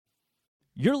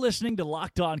You're listening to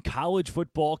Locked On College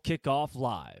Football Kickoff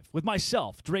Live with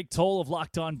myself, Drake Toll of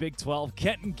Locked On Big 12,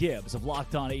 Kenton Gibbs of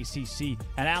Locked On ACC,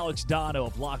 and Alex Dono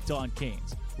of Locked On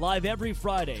Canes. Live every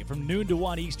Friday from noon to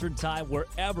 1 Eastern Time,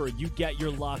 wherever you get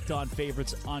your Locked On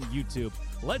favorites on YouTube.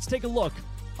 Let's take a look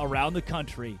around the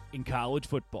country in college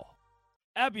football.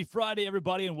 Happy Friday,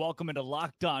 everybody, and welcome into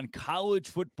Locked On College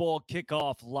Football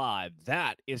Kickoff Live.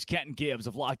 That is Kenton Gibbs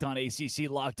of Locked On ACC,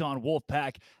 Locked On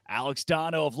Wolfpack, Alex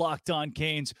Dono of Locked On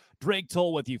Canes, Drake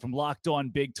Toll with you from Locked On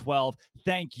Big 12.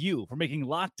 Thank you for making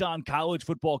Locked On College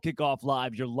Football Kickoff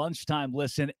Live your lunchtime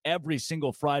listen every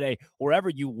single Friday, wherever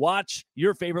you watch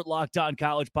your favorite Locked On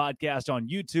College podcast on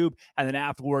YouTube, and then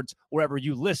afterwards, wherever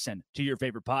you listen to your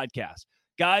favorite podcast.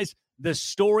 Guys, the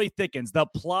story thickens, the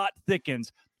plot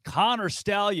thickens. Connor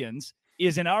Stallions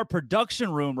is in our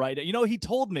production room right now. You know, he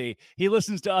told me he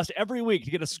listens to us every week to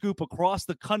get a scoop across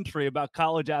the country about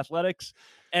college athletics.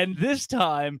 And this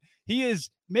time, he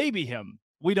is, maybe him,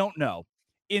 we don't know,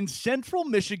 in Central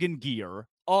Michigan gear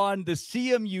on the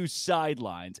CMU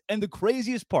sidelines. And the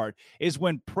craziest part is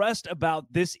when pressed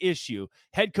about this issue,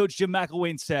 head coach Jim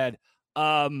McElwain said,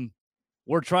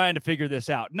 we're trying to figure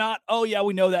this out. Not, oh, yeah,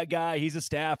 we know that guy. He's a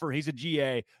staffer. He's a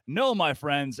GA. No, my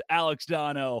friends, Alex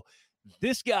Dono,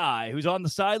 this guy who's on the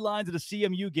sidelines of the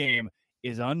CMU game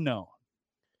is unknown.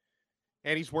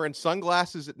 And he's wearing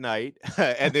sunglasses at night,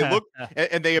 and they look,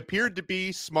 and they appeared to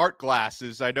be smart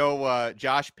glasses. I know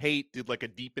Josh Pate did like a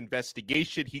deep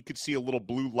investigation. He could see a little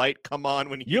blue light come on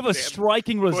when he. You have a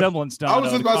striking resemblance, Dono. I was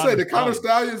just about to say, the Connor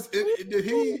Stallions, did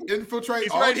he infiltrate?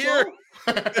 He's also? right here.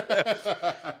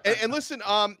 and listen,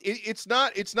 it's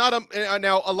not.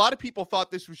 Now a lot of people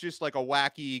thought this was just like a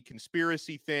wacky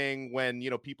conspiracy thing when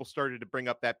people started to bring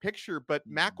up that picture, but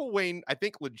McElwain, I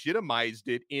think, legitimized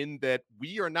it in that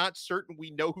we are not certain we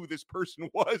know who this person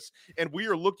was, and we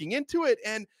are looking into it.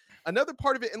 And another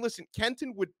part of it, and listen,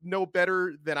 Kenton would know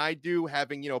better than I do,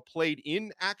 having played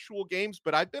in actual games,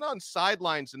 but I've been on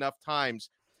sidelines enough times.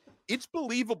 It's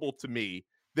believable to me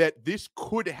that this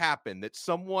could happen, that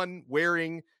someone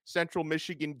wearing Central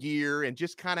Michigan gear and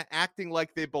just kind of acting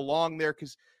like they belong there,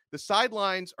 because the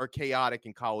sidelines are chaotic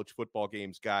in college football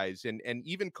games, guys. And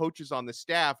even coaches on the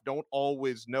staff don't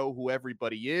always know who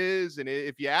everybody is. And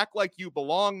if you act like you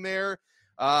belong there,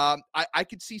 I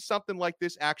could see something like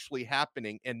this actually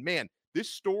happening. And man, this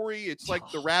story, it's like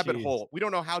the rabbit hole. We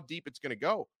don't know how deep it's going to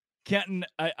go. Kenton,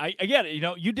 I get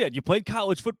it. You played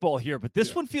college football here, but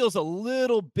this one feels a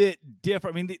little bit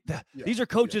different. I mean, these are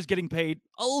coaches getting paid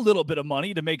a little bit of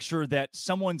money to make sure that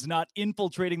someone's not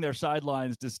infiltrating their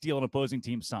sidelines to steal an opposing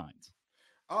team's signs.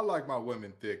 I like my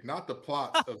women thick, not the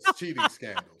plots of cheating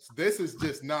scandals. This is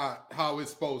just not how it's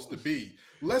supposed to be.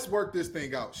 Let's work this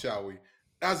thing out, shall we?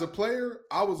 As a player,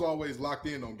 I was always locked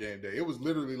in on game day. It was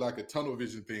literally like a tunnel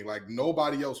vision thing. Like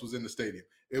nobody else was in the stadium.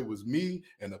 It was me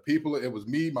and the people. It was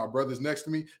me, my brothers next to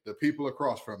me, the people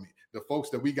across from me, the folks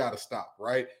that we got to stop,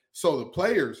 right? So the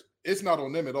players, it's not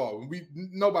on them at all.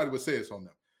 Nobody would say it's on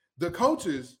them. The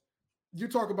coaches, you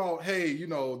talk about, hey,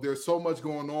 there's so much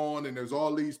going on and there's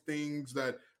all these things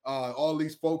that all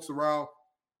these folks around.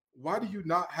 Why do you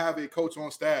not have a coach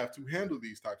on staff to handle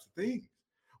these types of things?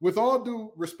 With all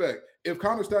due respect, if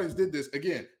Connor Stallions did this,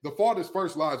 again, the fault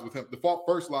first lies with him. The fault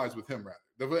first lies with him, rather.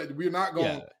 We're not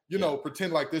going to,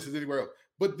 pretend like this is anywhere else.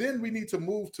 But then we need to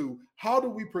move to, how do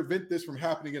we prevent this from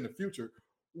happening in the future?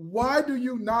 Why do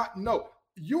you not know?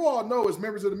 You all know as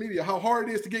members of the media how hard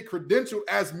it is to get credentialed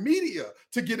as media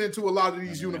to get into a lot of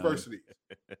these universities.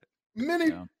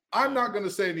 I'm not going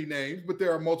to say any names, but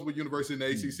there are multiple universities in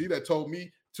the ACC that told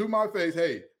me to my face,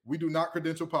 hey, we do not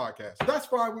credential podcasts. That's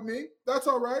fine with me. That's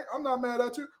all right. I'm not mad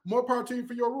at you. More power to you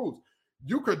for your rules.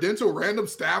 You credential random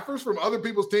staffers from other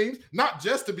people's teams, not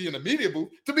just to be in the media booth,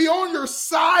 to be on your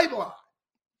sideline.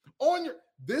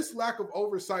 This lack of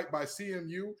oversight by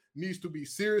CMU needs to be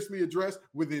seriously addressed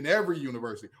within every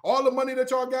university. All the money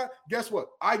that y'all got, guess what?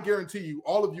 I guarantee you,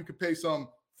 all of you could pay some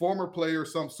former player,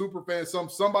 some super fan,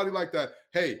 somebody like that.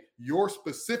 Hey, your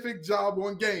specific job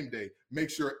on game day, make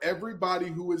sure everybody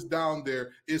who is down there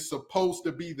is supposed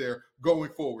to be there going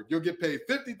forward. You'll get paid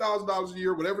 $50,000 a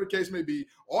year, whatever the case may be.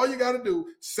 All you got to do,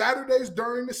 Saturdays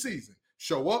during the season,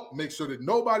 show up, make sure that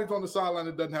nobody's on the sideline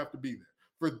that doesn't have to be there.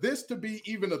 For this to be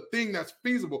even a thing that's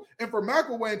feasible, and for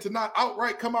McElwain to not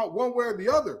outright come out one way or the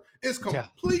other, is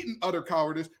complete and utter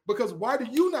cowardice, because why do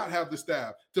you not have the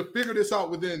staff to figure this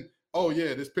out within, oh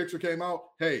yeah, this picture came out,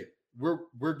 hey,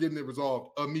 we're getting it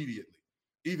resolved immediately.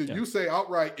 Either you say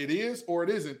outright it is or it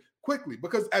isn't, quickly,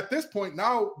 because at this point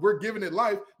now we're giving it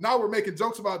life. Now we're making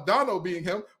jokes about Dono being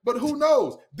him, but who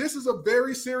knows? This is a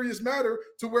very serious matter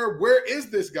to where is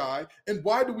this guy and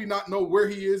why do we not know where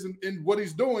he is and what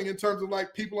he's doing in terms of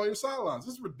like people on your sidelines?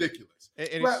 This is ridiculous.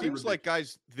 And it seems like,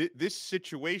 guys, this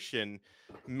situation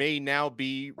may now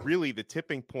be really the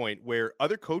tipping point where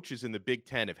other coaches in the Big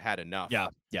Ten have had enough. Yeah.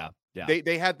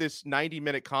 They had this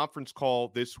 90-minute conference call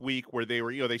this week where they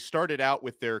were, they started out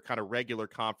with their kind of regular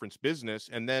conference business,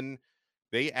 and then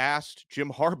they asked Jim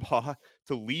Harbaugh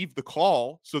to leave the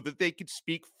call so that they could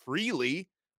speak freely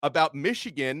about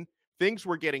Michigan. Things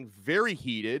were getting very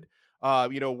heated.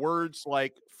 Words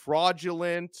like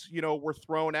fraudulent, were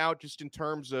thrown out just in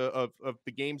terms of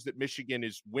the games that Michigan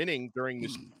is winning during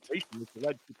this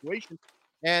alleged situation.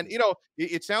 And,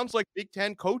 it sounds like Big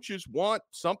Ten coaches want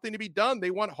something to be done.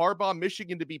 They want Harbaugh,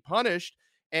 Michigan to be punished.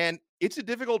 And it's a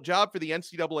difficult job for the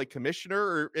NCAA commissioner,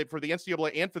 or for the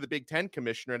NCAA and for the Big Ten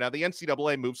commissioner. Now, the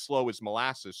NCAA moves slow as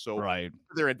molasses. So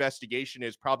their investigation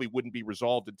probably wouldn't be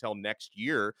resolved until next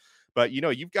year. But,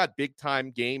 you've got big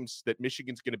time games that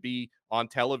Michigan's going to be on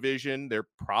television. They're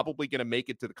probably going to make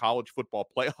it to the college football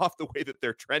playoff the way that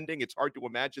they're trending. It's hard to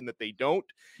imagine that they don't.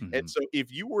 And so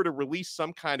if you were to release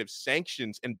some kind of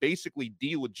sanctions and basically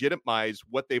delegitimize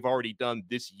what they've already done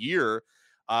this year,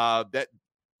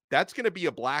 that's going to be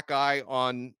a black eye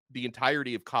on the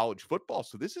entirety of college football.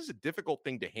 So this is a difficult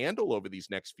thing to handle over these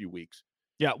next few weeks.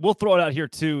 Yeah, we'll throw it out here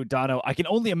too, Dono. I can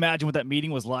only imagine what that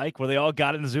meeting was like, where they all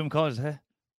got in the Zoom call and said, hey,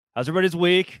 how's everybody's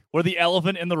week? Where the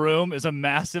elephant in the room is a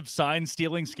massive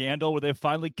sign-stealing scandal where they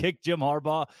finally kicked Jim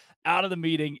Harbaugh out of the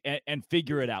meeting and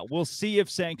figure it out. We'll see if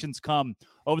sanctions come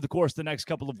over the course of the next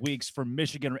couple of weeks for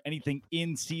Michigan or anything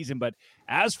in season. But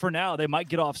as for now, they might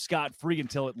get off scot-free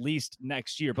until at least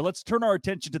next year. But let's turn our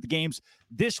attention to the games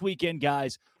this weekend,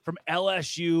 guys, from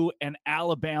LSU and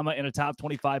Alabama in a top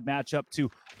 25 matchup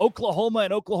to Oklahoma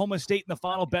and Oklahoma State in the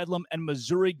final bedlam, and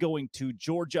Missouri going to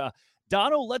Georgia.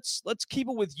 Dono, let's keep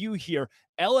it with you here.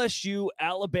 LSU,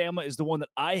 Alabama is the one that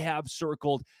I have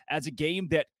circled as a game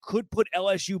that could put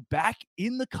LSU back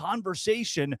in the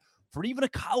conversation for even a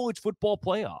college football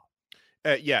playoff.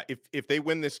 If they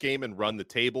win this game and run the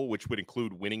table, which would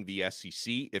include winning the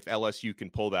SEC, if LSU can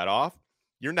pull that off,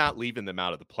 you're not leaving them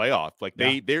out of the playoff. Like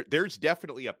there's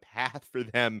definitely a path for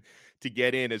them to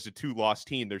get in as a 2-loss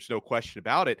team. There's no question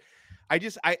about it.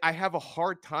 I have a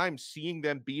hard time seeing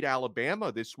them beat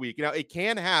Alabama this week. Now, it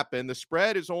can happen. The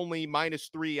spread is only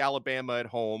 -3 Alabama at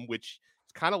home, which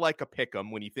is kind of like a pick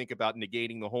 'em when you think about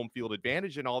negating the home field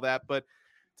advantage and all that. But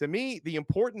to me, the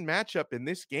important matchup in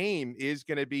this game is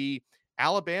going to be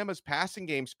Alabama's passing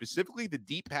game, specifically the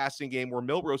deep passing game where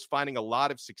Milroe's finding a lot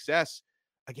of success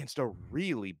against a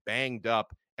really banged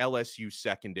up LSU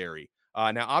secondary.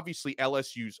 Now, obviously,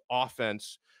 LSU's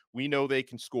offense, we know they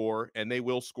can score, and they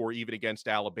will score even against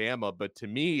Alabama. But to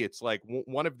me, it's like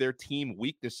one of their team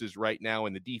weaknesses right now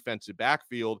in the defensive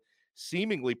backfield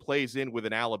seemingly plays in with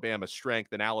an Alabama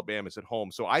strength, and Alabama's at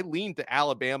home. So I lean to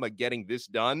Alabama getting this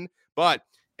done. But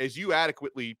as you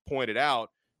adequately pointed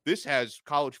out, this has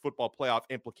college football playoff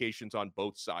implications on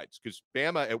both sides, because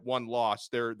Bama at one loss,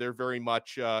 they're very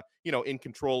much in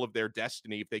control of their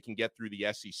destiny if they can get through the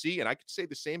SEC. And I could say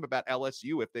the same about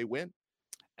LSU if they win.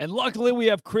 And luckily, we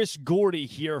have Chris Gordy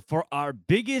here for our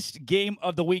biggest game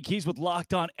of the week. He's with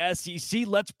Locked On SEC.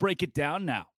 Let's break it down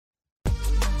now.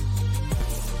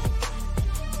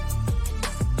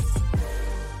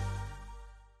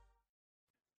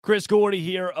 Chris Gordy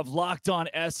here of Locked On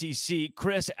SEC.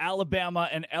 Chris, Alabama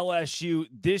and LSU,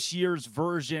 this year's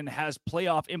version has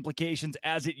playoff implications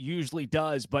as it usually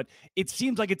does, but it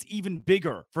seems like it's even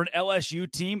bigger for an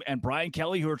LSU team and Brian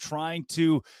Kelly, who are trying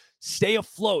to stay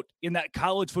afloat in that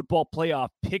college football playoff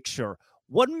picture.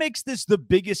 What makes this the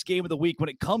biggest game of the week when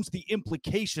it comes to the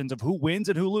implications of who wins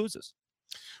and who loses?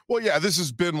 Well, yeah, this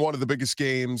has been one of the biggest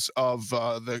games of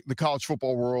the college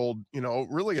football world,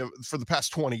 really for the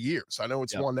past 20 years. I know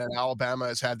it's one that Alabama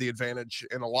has had the advantage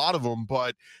in a lot of them,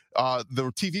 but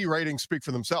the TV ratings speak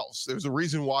for themselves. There's a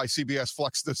reason why CBS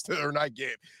flexed this to their night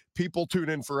game. People tune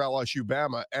in for LSU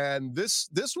Bama, and this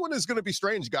one is going to be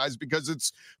strange, guys, because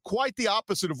it's quite the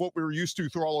opposite of what we were used to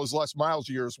through all those Les Miles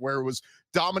years, where it was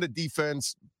dominant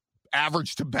defense,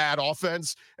 average to bad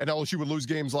offense, and LSU would lose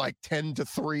games like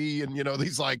 10-3 and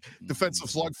these like defensive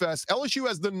slugfest. LSU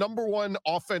has the number one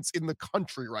offense in the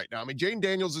country right now. I mean, Jane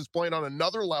Daniels is playing on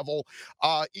another level.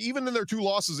 Even in their 2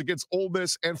 losses against Ole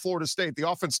Miss and Florida State, the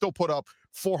offense still put up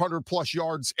 400 plus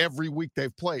yards every week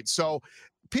they've played. So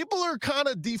people are kind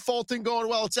of defaulting, going,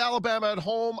 well, it's Alabama at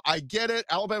home. I get it.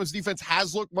 Alabama's defense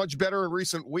has looked much better in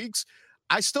recent weeks.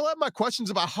 I still have my questions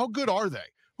about how good are they?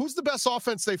 Who's the best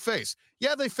offense they face?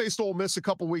 Yeah, they faced Ole Miss a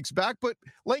couple weeks back, but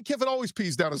Lane Kiffin always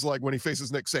pees down his leg when he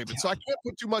faces Nick Saban. So I can't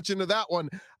put too much into that one.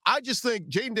 I just think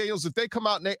Jaden Daniels, if they come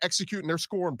out and they execute and they're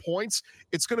scoring points,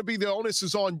 it's going to be the onus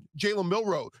is on Jalen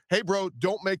Milroe. Hey, bro,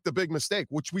 don't make the big mistake,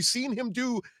 which we've seen him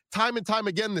do time and time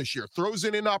again this year. Throws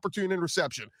in inopportune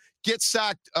interception, gets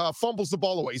sacked, fumbles the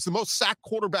ball away. He's the most sacked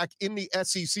quarterback in the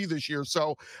SEC this year.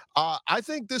 So I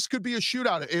think this could be a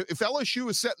shootout. If LSU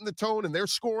is setting the tone and they're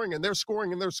scoring and they're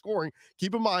scoring and they're scoring,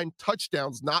 keep in mind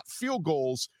touchdowns, not field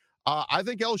goals. I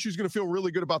think LSU is going to feel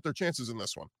really good about their chances in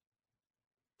this one.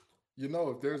 You know,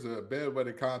 if there's a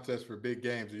bedwetting contest for big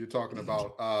games, and you're talking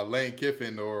about Lane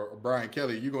Kiffin or Brian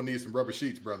Kelly, you're going to need some rubber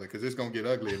sheets, brother, because it's going to get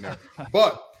ugly in there.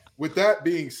 But with that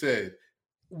being said,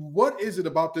 what is it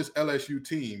about this LSU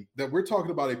team that we're talking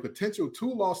about a potential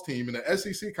 2-loss team in the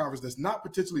SEC conference that's not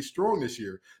potentially strong this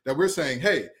year, that we're saying,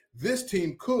 hey, this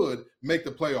team could make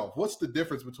the playoff? What's the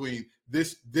difference between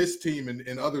this team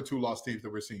and other 2-loss teams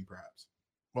that we're seeing perhaps?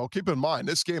 Well, keep in mind,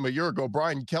 this game a year ago,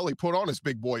 Brian Kelly put on his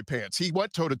big boy pants. He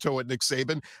went toe-to-toe at Nick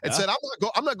Saban and said,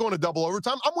 I'm not going to double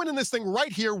overtime. I'm winning this thing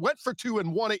right here. Went for 2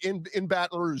 and won it in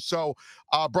Baton Rouge. So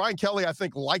Brian Kelly, I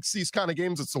think, likes these kind of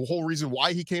games. It's the whole reason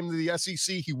why he came to the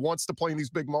SEC. He wants to play in these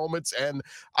big moments, and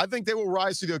I think they will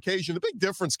rise to the occasion. The big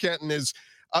difference, Kenton, is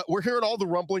we're hearing all the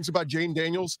rumblings about Jaden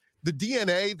Daniels. The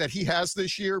DNA that he has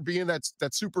this year, being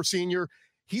that super senior,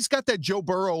 he's got that Joe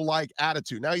Burrow-like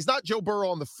attitude. Now, he's not Joe Burrow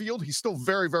on the field. He's still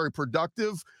very, very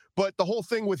productive. But the whole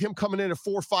thing with him coming in at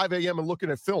 4 or 5 a.m. and looking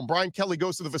at film, Brian Kelly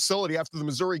goes to the facility after the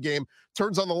Missouri game,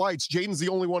 turns on the lights. Jaden's the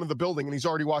only one in the building, and he's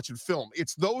already watching film.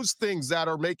 It's those things that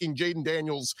are making Jaden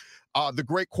Daniels the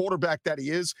great quarterback that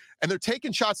he is. And they're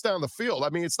taking shots down the field. I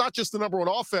mean, it's not just the number one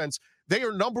offense. They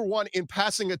are number one in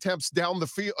passing attempts down the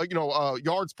field,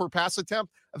 yards per pass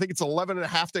attempt. I think it's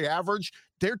 11.5 they average.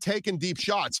 They're taking deep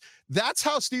shots. That's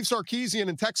how Steve Sarkisian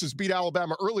in Texas beat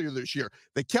Alabama earlier this year.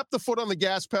 They kept the foot on the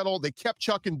gas pedal. They kept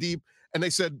chucking deep, and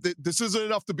they said, this isn't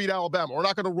enough to beat Alabama. We're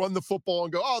not going to run the football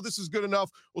and go, oh, this is good enough.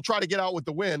 We'll try to get out with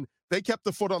the win. They kept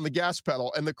the foot on the gas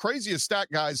pedal. And the craziest stat,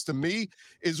 guys, to me,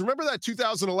 is remember that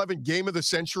 2011 game of the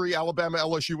century,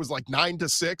 Alabama-LSU was like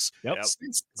 9-6? Yep.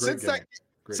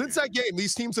 Since that game,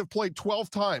 these teams have played 12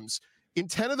 times. In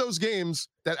 10 of those games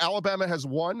that Alabama has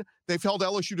won, they've held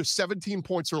LSU to 17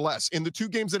 points or less. In the 2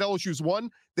 games that LSU's won,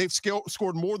 they've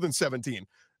scored more than 17.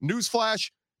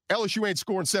 Newsflash, LSU ain't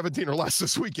scoring 17 or less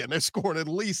this weekend. They're scoring at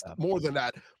least more than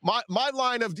that. My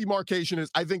line of demarcation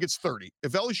is I think it's 30.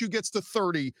 If LSU gets to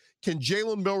 30, can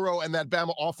Jalen Milroe and that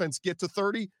Bama offense get to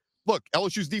 30? Look,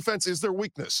 LSU's defense is their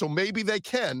weakness, so maybe they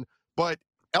can, but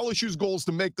LSU's goal is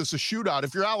to make this a shootout.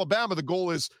 If you're Alabama, the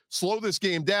goal is slow this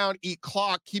game down, eat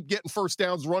clock, keep getting first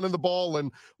downs, running the ball,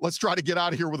 and let's try to get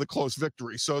out of here with a close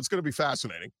victory. So it's going to be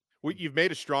fascinating. Well, you've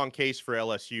made a strong case for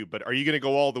LSU, but are you going to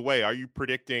go all the way? Are you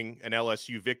predicting an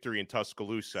LSU victory in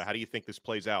Tuscaloosa? How do you think this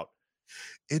plays out?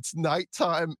 It's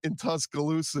nighttime in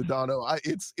Tuscaloosa, Dono.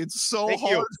 It's so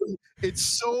hard. It's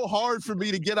so hard for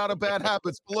me to get out of bad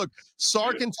habits. But look,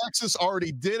 Sark in Texas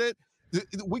already did it.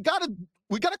 We got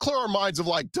to clear our minds of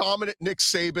like dominant Nick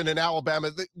Saban and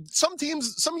Alabama. Some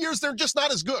teams, some years they're just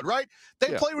not as good, right? They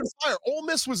played with fire. Ole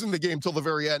Miss was in the game till the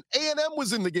very end. A&M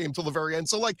was in the game till the very end.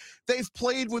 So like they've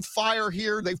played with fire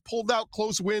here. They've pulled out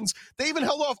close wins. They even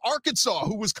held off Arkansas,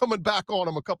 who was coming back on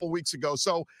them a couple weeks ago.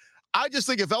 So I just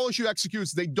think if LSU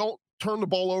executes, they don't turn the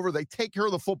ball over. They take care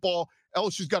of the football.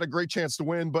 LSU's got a great chance to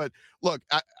win. But look,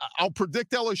 I'll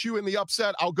predict LSU in the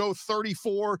upset. I'll go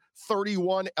 34-31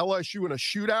 LSU in a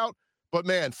shootout. But,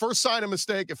 man, first sign of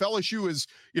mistake, if LSU is,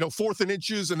 4th and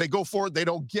inches and they go for it, they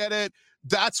don't get it.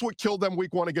 That's what killed them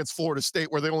week 1 against Florida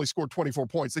State, where they only scored 24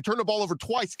 points. They turned the ball over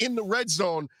twice in the red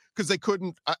zone because they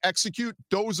couldn't execute.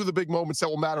 Those are the big moments that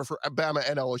will matter for Bama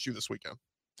and LSU this weekend.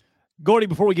 Gordy,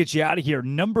 before we get you out of here,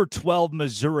 number 12,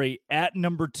 Missouri at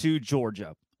number 2,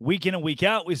 Georgia. Week in and week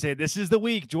out, we say this is the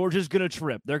week Georgia's going to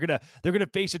trip. They're going to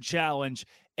face a challenge.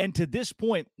 And to this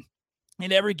point,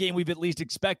 in every game, we've at least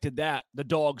expected that the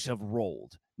Dogs have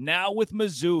rolled. Now with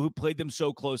Mizzou, who played them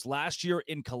so close last year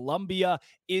in Columbia,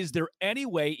 is there any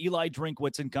way Eli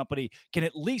Drinkwitz and company can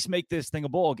at least make this thing a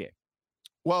ball game?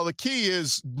 Well, the key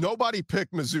is nobody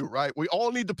picked Mizzou, right? We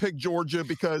all need to pick Georgia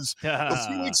because a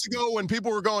few weeks ago when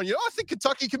people were going, I think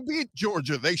Kentucky can beat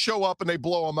Georgia, they show up and they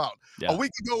blow them out. Yeah. A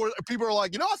week ago, people are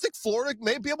like, I think Florida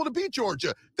may be able to beat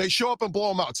Georgia. They show up and blow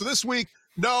them out. So this week,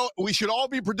 No, we should all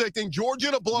be predicting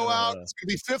Georgia to blow out. It's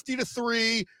going to be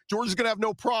 50-3. Georgia's going to have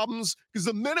no problems because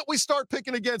the minute we start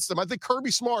picking against them, I think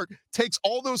Kirby Smart takes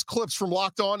all those clips from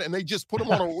Locked On and they just put them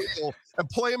on a reel and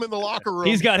play them in the locker room.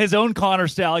 He's got his own Connor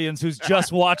Stallions who's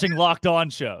just watching Locked On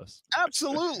shows.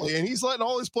 Absolutely. And he's letting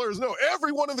all his players know,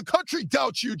 everyone in the country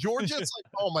doubts you, Georgia. It's like,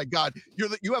 oh my God,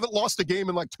 you haven't lost a game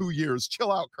in like 2 years.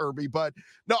 Chill out, Kirby. But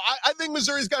no, I think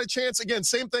Missouri's got a chance. Again,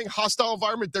 same thing, hostile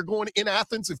environment. They're going in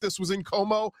Athens. If this was in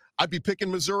Como, I'd be picking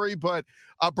Missouri. But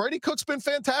Brady Cook's been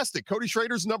fantastic. Cody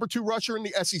Schrader's number 2 rusher in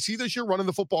the SEC this year, running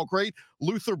the football great.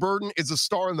 Luther Burden is a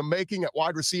star in the making at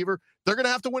wide receiver. They're going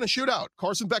to have to win a shootout.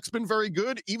 Carson Beck's been very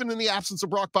good. Even in the absence of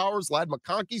Brock Bowers, Ladd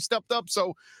McConkey stepped up.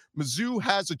 So Mizzou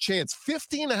has a chance.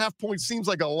 15.5 points seems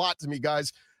like a lot to me,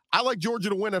 guys. I like Georgia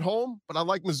to win at home, but I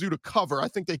like Mizzou to cover. I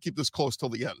think they keep this close till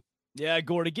the end. Yeah,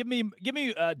 Gordy, give me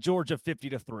Georgia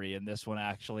 50-3 in this one,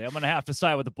 actually. I'm going to have to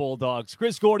side with the Bulldogs.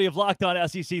 Chris Gordy of Locked On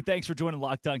SEC, thanks for joining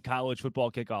Locked On College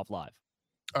Football Kickoff Live.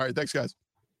 All right, thanks, guys.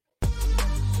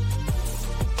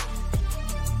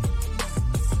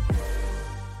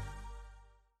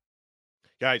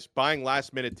 Guys, buying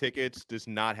last-minute tickets does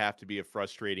not have to be a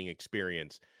frustrating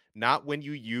experience. Not when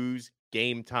you use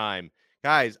Game Time.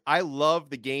 Guys, I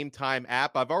love the Game Time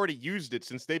app. I've already used it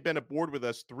since they've been aboard with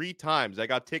us 3 times. I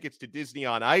got tickets to Disney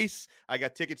on Ice. I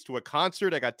got tickets to a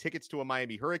concert. I got tickets to a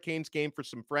Miami Hurricanes game for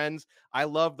some friends. I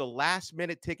love the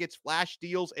last-minute tickets, flash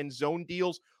deals, and zone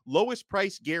deals. Lowest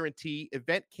price guarantee,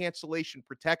 event cancellation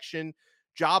protection,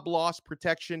 job loss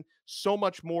protection, so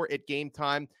much more at Game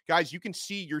Time. Guys, you can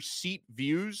see your seat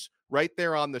views right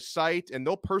there on the site, and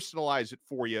they'll personalize it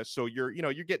for you. So you're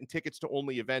getting tickets to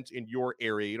only events in your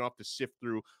area. You don't have to sift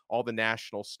through all the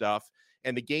national stuff.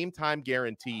 And the Game Time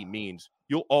guarantee means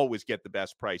you'll always get the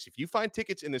best price. If you find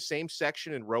tickets in the same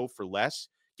section and row for less,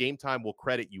 Game Time will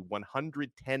credit you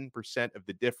 110% of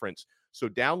the difference. So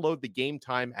download the Game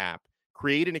Time app,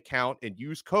 create an account, and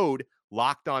use code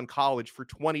LOCKEDONCollege for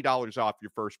 $20 off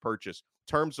your first purchase.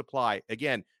 Terms apply.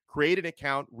 Again, create an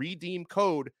account, redeem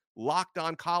code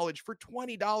LOCKEDONCollege for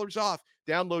 $20 off.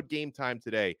 Download Game Time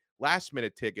today. Last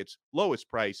minute tickets, lowest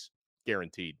price,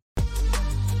 guaranteed.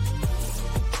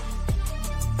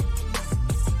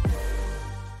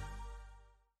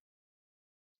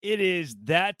 It is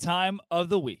that time of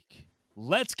the week.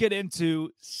 Let's get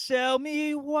into Sell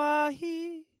Me Why.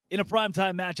 In a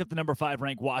primetime matchup, the number 5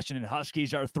 ranked Washington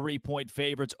Huskies are 3-point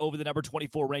favorites over the number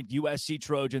 24 ranked USC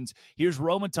Trojans. Here's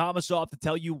Roman Tomasoff to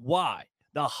tell you why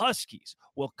the Huskies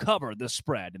will cover the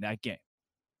spread in that game.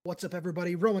 What's up,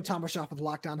 everybody? Roman Tomasoff with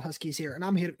Locked On Huskies here, and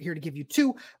I'm here to give you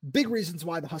 2 big reasons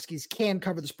why the Huskies can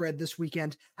cover the spread this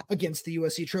weekend against the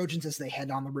USC Trojans as they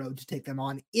head on the road to take them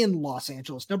on in Los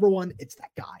Angeles. Number 1, it's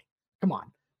that guy. Come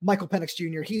on. Michael Penix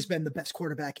Jr., he's been the best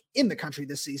quarterback in the country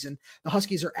this season. The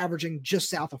Huskies are averaging just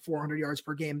south of 400 yards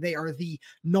per game. They are the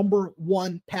number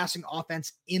 1 passing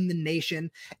offense in the nation.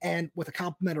 And with a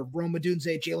complement of Rome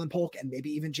Odunze, Jalen Polk, and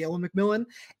maybe even Jalen McMillan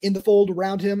in the fold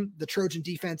around him, the Trojan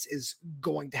defense is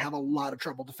going to have a lot of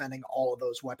trouble defending all of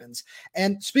those weapons.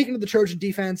 And speaking of the Trojan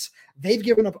defense, they've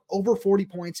given up over 40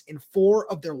 points in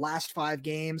 4 of their last 5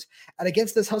 games. And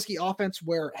against this Husky offense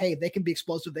where, hey, they can be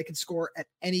explosive, they can score at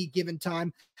any given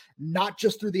time, not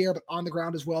just through the air, but on the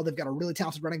ground as well. They've got a really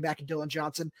talented running back in Dylan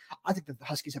Johnson. I think that the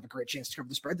Huskies have a great chance to cover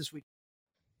the spread this week.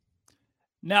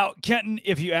 Now, Kenton,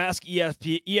 if you ask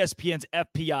ESPN's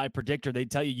FPI predictor, they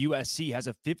tell you USC has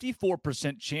a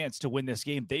 54% chance to win this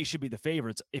game. They should be the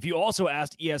favorites. If you also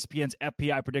asked ESPN's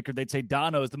FPI predictor, they'd say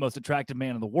Dono is the most attractive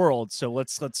man in the world. So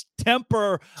let's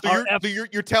temper. So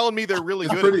you're telling me they're really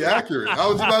good. Pretty accurate. I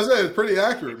was about to say it's pretty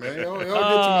accurate, man. You don't get too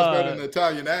much better than the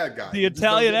Italian ad guy. The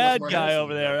Italian ad guy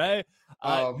over there, right?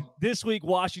 This week,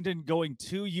 Washington going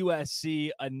to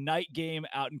USC, a night game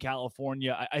out in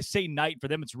California. I say night for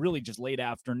them. It's really just late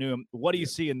afternoon. What do you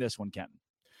see in this one, Kenton?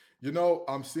 You know,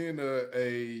 I'm seeing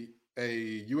a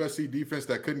USC defense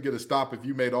that couldn't get a stop if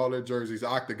you made all their jerseys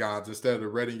octagons instead of the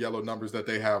red and yellow numbers that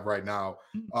they have right now.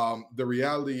 The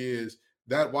reality is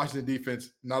that Washington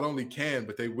defense not only can,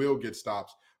 but they will get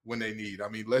stops when they need. I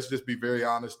mean, let's just be very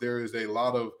honest. There is a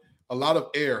lot of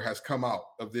air has come out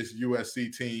of this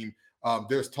USC team.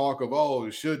 There's talk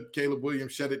of, should Caleb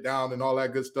Williams shut it down and all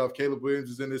that good stuff. Caleb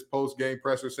Williams is in his post-game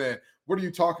presser saying, what are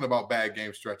you talking about bad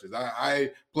game stretches?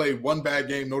 I played 1 bad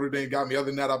game. Notre Dame got me. Other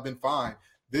than that, I've been fine.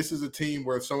 This is a team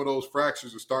where some of those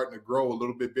fractures are starting to grow a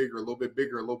little bit bigger, a little bit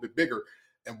bigger, a little bit bigger.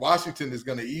 And Washington is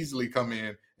going to easily come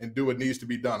in and do what needs to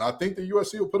be done. I think the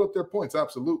USC will put up their points,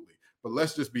 absolutely. But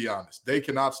let's just be honest. They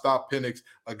cannot stop Penix,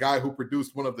 a guy who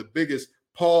produced one of the biggest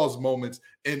pause moments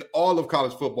in all of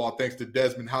college football thanks to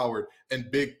Desmond Howard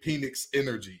and Big Penix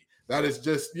energy. That is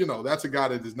just, that's a guy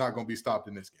that is not going to be stopped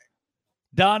in this game.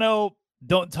 Dono,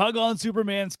 don't tug on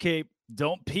Superman's cape.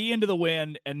 Don't pee into the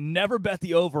wind, and never bet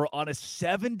the over on a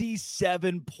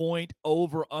 77-point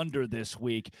over-under this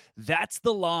week. That's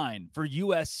the line for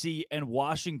USC and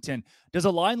Washington. Does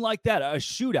a line like that, a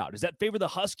shootout, does that favor the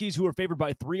Huskies, who are favored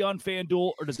by 3 on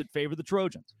FanDuel, or does it favor the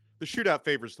Trojans? The shootout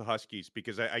favors the Huskies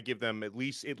because I give them at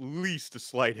least a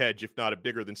slight edge, if not a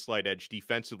bigger than slight edge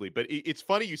defensively. But it's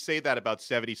funny you say that about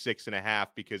 76.5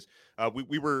 because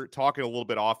we were talking a little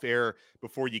bit off air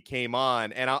before you came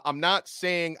on. And I'm not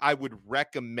saying I would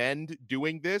recommend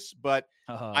doing this, but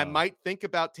I might think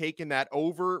about taking that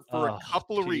over for a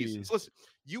couple of reasons. Listen,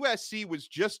 USC was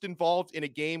just involved in a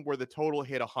game where the total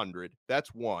hit 100.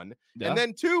 That's one. Yeah. And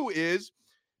then two is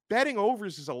betting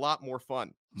overs is a lot more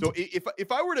fun. So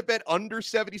if I were to bet under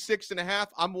 76.5,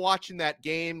 I'm watching that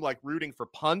game like rooting for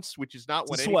punts, which is not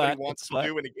what anybody wants to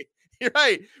do in a game. You're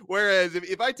right. Whereas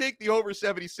if I take the over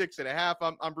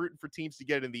 76.5, I'm rooting for teams to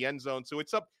get in the end zone. So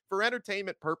it's up for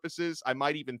entertainment purposes. I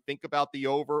might even think about the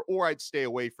over, or I'd stay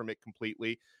away from it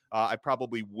completely. I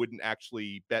probably wouldn't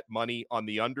actually bet money on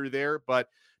the under there. But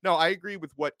no, I agree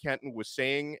with what Kenton was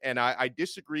saying, and I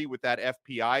disagree with that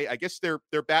FPI. I guess they're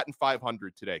batting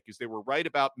 500 today because they were right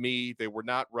about me. They were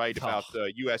not right about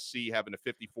USC having a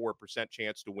 54%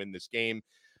 chance to win this game.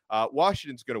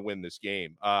 Washington's going to win this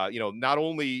game. Not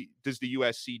only does the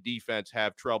USC defense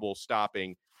have trouble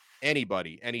stopping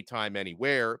anybody, anytime,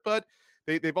 anywhere, but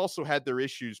they've also had their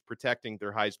issues protecting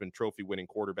their Heisman Trophy winning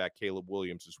quarterback, Caleb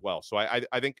Williams, as well. So I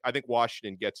think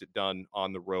Washington gets it done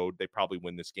on the road. They probably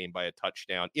win this game by a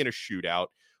touchdown in a shootout,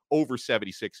 over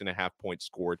 76.5 points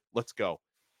scored. Let's go.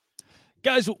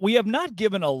 Guys, we have not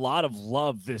given a lot of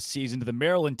love this season to the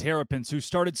Maryland Terrapins, who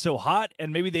started so hot,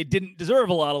 and maybe they didn't deserve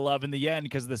a lot of love in the end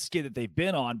because of the skid that they've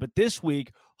been on. But this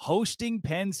week, hosting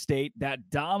Penn State,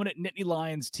 that dominant Nittany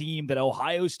Lions team that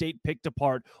Ohio State picked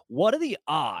apart, what are the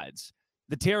odds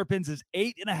the Terrapins is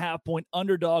 8.5-point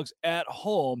underdogs at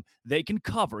home? They can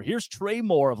cover. Here's Trey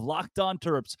Moore of Locked On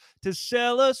Terps to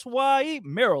sell us why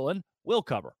Maryland will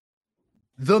cover.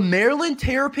 The Maryland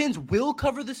Terrapins will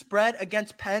cover the spread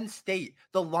against Penn State.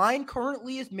 The line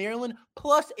currently is Maryland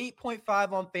plus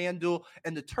 8.5 on FanDuel,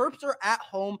 and the Terps are at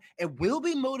home and will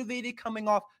be motivated coming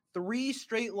off 3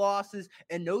 straight losses,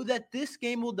 and know that this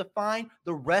game will define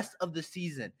the rest of the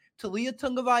season. Talia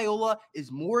Tungavailoa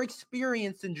is more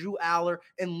experienced than Drew Aller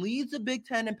and leads the Big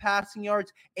Ten in passing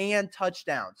yards and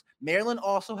touchdowns. Maryland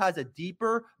also has a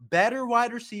deeper, better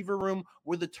wide receiver room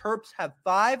where the Terps have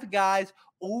 5 guys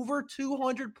over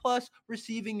 200-plus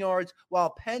receiving yards,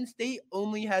 while Penn State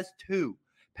only has 2.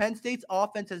 Penn State's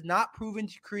offense has not proven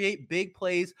to create big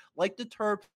plays like the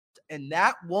Terps, and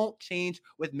that won't change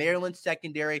with Maryland's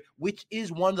secondary, which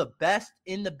is one of the best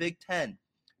in the Big Ten.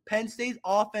 Penn State's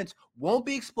offense won't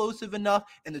be explosive enough,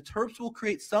 and the Terps will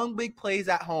create some big plays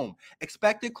at home.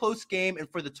 Expect a close game and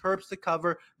for the Terps to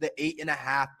cover the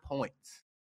 8.5 points.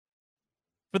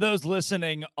 For those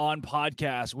listening on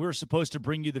podcast, we were supposed to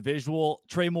bring you the visual.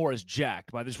 Trey Moore is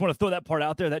jacked, but I just want to throw that part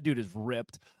out there. That dude is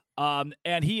ripped.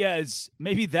 And he has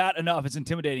maybe that enough. It's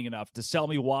intimidating enough to sell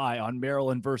me why on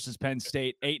Maryland versus Penn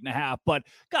State 8.5. But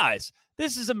guys,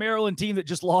 this is a Maryland team that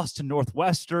just lost to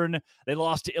Northwestern. They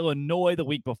lost to Illinois the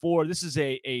week before. This is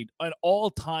an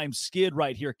all-time skid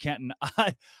right here, Kenton.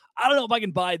 I don't know if I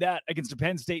can buy that against a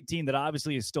Penn State team that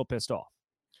obviously is still pissed off.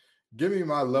 Give me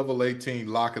my level 18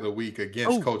 lock of the week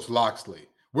against Coach Loxley.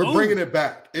 We're bringing it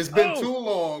back. It's been too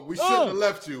long. We shouldn't have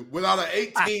left you without an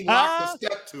 18 lock to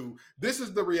step to. This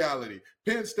is the reality.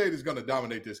 Penn State is going to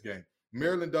dominate this game.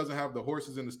 Maryland doesn't have the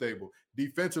horses in the stable.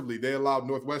 Defensively, they allowed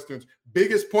Northwestern's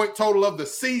biggest point total of the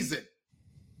season.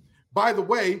 By the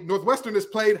way, Northwestern has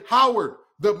played Howard,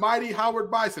 the mighty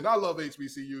Howard Bison. I love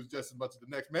HBCUs just as much as the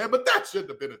next man, but that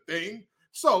shouldn't have been a thing.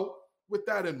 So with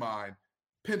that in mind,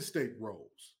 Penn State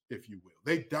rolls, if you will.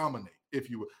 They dominate, if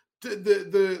you will.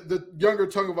 The younger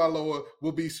Tungavailoa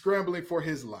will be scrambling for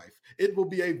his life. It will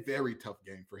be a very tough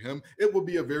game for him. It will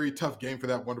be a very tough game for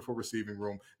that wonderful receiving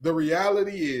room. The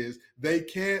reality is they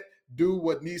can't do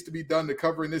what needs to be done to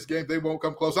cover in this game. They won't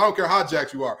come close. I don't care how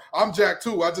jacked you are. I'm jacked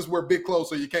too. I just wear big clothes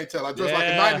so you can't tell. I dress like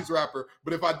a 90s rapper,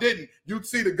 but if I didn't, you'd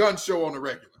see the gun show on the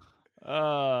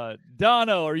regular.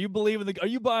 Dono, are you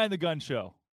buying the gun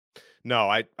show? No,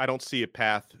 I don't see a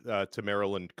path to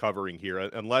Maryland covering here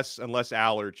unless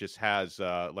Aller just has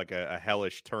like a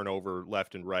hellish turnover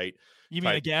left and right. You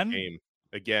mean again? Game.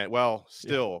 Again. Well,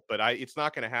 still, but it's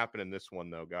not going to happen in this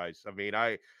one though, guys. I mean,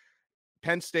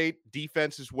 Penn State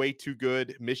defense is way too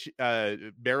good.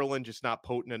 Maryland just not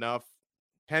potent enough.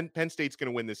 Penn State's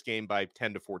going to win this game by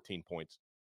 10 to 14 points.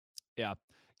 Yeah.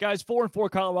 Guys,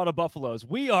 4-4 Colorado Buffaloes.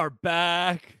 We are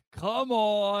back. Come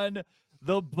on.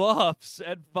 The Buffs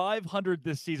at 500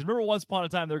 this season. Remember, once upon a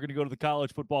time, they were going to go to the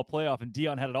college football playoff, and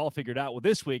Dion had it all figured out. Well,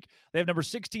 this week, they have number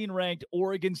 16 ranked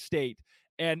Oregon State,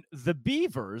 and the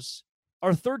Beavers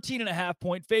are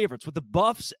 13.5-point favorites, with the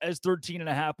Buffs as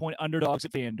 13.5-point underdogs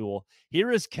at FanDuel.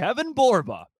 Here is Kevin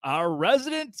Borba, our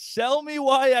resident Sell Me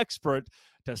Why expert,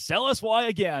 to sell us why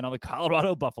again on the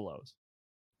Colorado Buffaloes.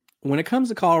 When it comes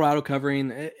to Colorado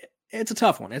covering, it's a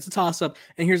tough one. It's a toss-up.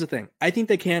 And here's the thing. I think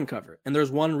they can cover. And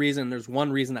there's one reason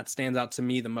that stands out to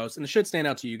me the most, and it should stand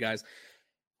out to you guys.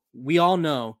 We all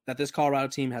know that this Colorado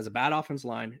team has a bad offensive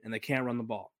line and they can't run the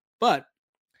ball. But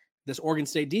this Oregon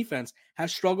State defense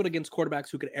has struggled against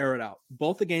quarterbacks who could air it out.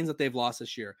 Both the games that they've lost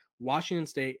this year, Washington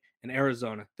State and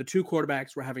Arizona, the two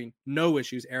quarterbacks were having no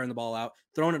issues airing the ball out,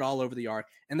 throwing it all over the yard.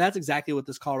 And that's exactly what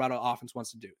this Colorado offense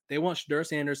wants to do. They want Shedeur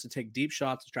Sanders to take deep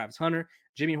shots to Travis Hunter,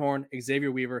 Jimmy Horn,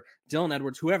 Xavier Weaver, Dylan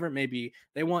Edwards, whoever it may be.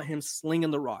 They want him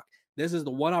slinging the rock. This is the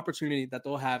one opportunity that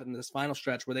they'll have in this final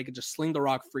stretch where they could just sling the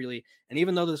rock freely. And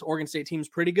even though this Oregon State team is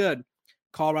pretty good,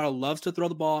 Colorado loves to throw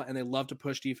the ball and they love to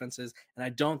push defenses. And I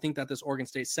don't think that this Oregon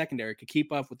State secondary could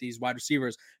keep up with these wide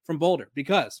receivers from Boulder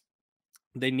because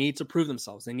they need to prove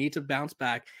themselves. They need to bounce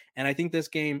back. And I think this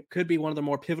game could be one of the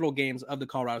more pivotal games of the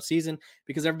Colorado season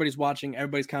because everybody's watching,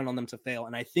 everybody's counting on them to fail.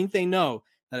 And I think they know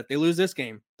that if they lose this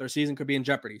game, their season could be in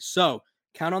jeopardy. So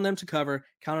count on them to cover,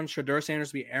 count on Shedeur Sanders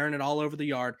to be airing it all over the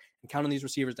yard, and count on these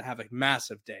receivers to have a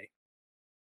massive day.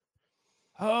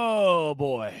 Oh,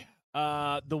 boy.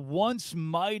 The once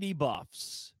mighty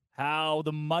Buffs, how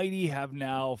the mighty have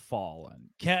now fallen.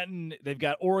 Kenton, they've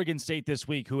got Oregon State this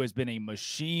week, who has been a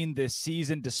machine this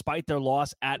season, despite their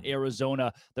loss at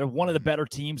Arizona. They're one of the better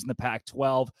teams in the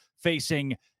Pac-12,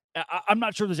 facing I'm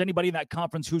not sure there's anybody in that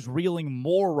conference who's reeling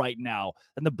more right now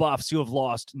than the Buffs, who have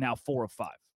lost now 4 of 5.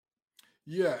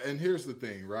 Yeah, and here's the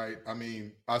thing, right? I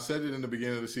mean, I said it in the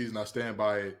beginning of the season. I stand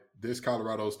by it. This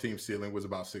Colorado's team ceiling was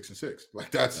about 6-6.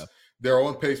 Like they're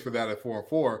on pace for that at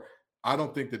 4-4. I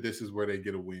don't think that this is where they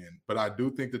get a win, but I do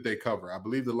think that they cover. I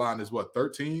believe the line is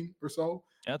 13 or so.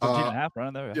 Yeah, 13.5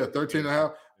 right there. Yeah,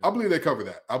 13.5. I believe they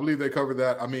cover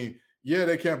that. I mean, yeah,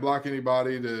 they can't block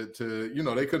anybody to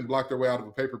they couldn't block their way out of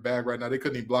a paper bag right now. They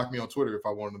couldn't even block me on Twitter if I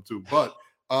wanted them to. But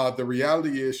the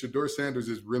reality is Shedeur Sanders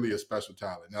is really a special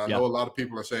talent. Now, I know a lot of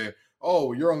people are saying,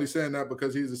 oh, you're only saying that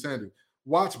because he's a Sanders.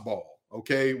 Watch ball,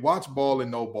 okay? Watch ball and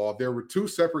no ball. There were two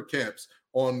separate camps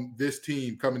on this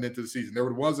team coming into the season. There were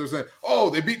the ones that were saying, oh,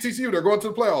 they beat TCU, they're going to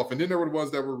the playoff. And then there were the ones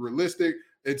that were realistic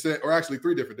and said, or actually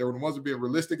three different. There were the ones that were being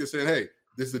realistic and said, hey,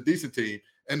 this is a decent team.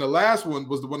 And the last one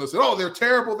was the one that said, oh, they're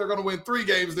terrible. They're going to win 3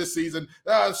 games this season.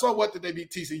 So what did they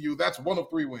beat TCU? That's 1 of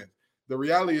 3 wins. The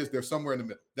reality is they're somewhere in the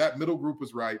middle. That middle group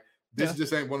was right. This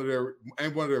just ain't one of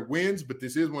their wins, but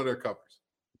this is one of their covers.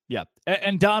 Yeah.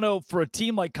 And Dono, for a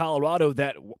team like Colorado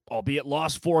that, albeit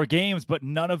lost 4 games, but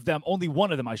only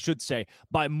one of them, I should say,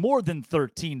 by more than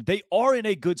 13, they are in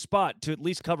a good spot to at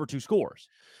least cover 2 scores.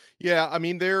 Yeah, I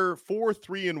mean, they're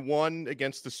 4-3-1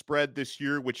 against the spread this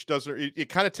year, which it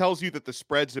kind of tells you that the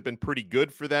spreads have been pretty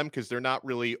good for them because they're not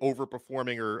really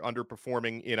overperforming or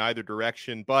underperforming in either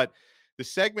direction. But the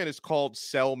segment is called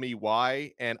Sell Me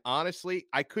Why. And honestly,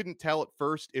 I couldn't tell at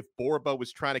first if Borba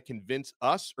was trying to convince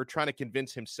us or trying to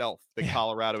convince himself that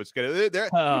Colorado is going to.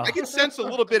 I could sense a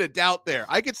little bit of doubt there.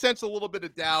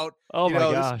 Oh, my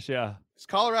gosh, This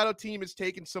Colorado team has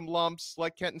taken some lumps.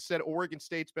 Like Kenton said, Oregon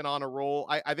State's been on a roll.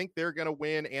 I think they're going to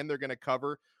win and they're going to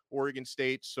cover Oregon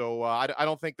State. So I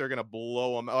don't think they're going to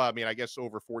blow them. I mean, I guess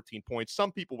over 14 points. Some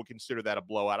people would consider that a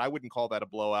blowout. I wouldn't call that a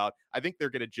blowout. I think they're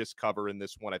going to just cover in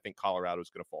this one. I think Colorado is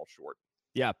going to fall short.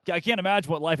 Yeah, I can't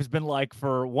imagine what life has been like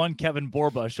for one Kevin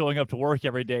Borba showing up to work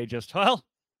every day. Just,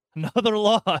 another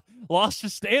loss to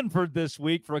Stanford this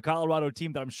week for a Colorado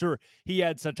team that I'm sure he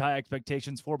had such high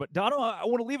expectations for. But Dono, I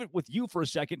want to leave it with you for a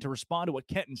second to respond to what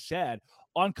Kenton said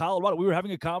on Colorado. We were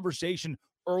having a conversation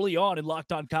early on in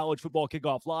Locked On College Football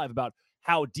Kickoff Live about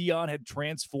how Dion had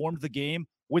transformed the game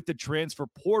with the transfer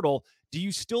portal. Do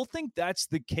you still think that's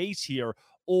the case here,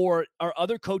 or are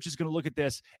other coaches going to look at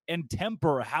this and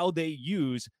temper how they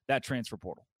use that transfer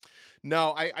portal?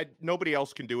 No, I nobody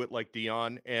else can do it like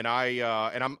Dion, and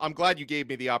I'm glad you gave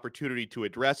me the opportunity to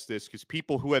address this because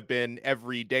people who have been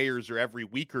everydayers or every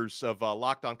weekers of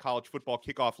Locked On College Football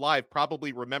Kickoff Live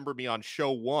probably remember me on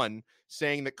show 1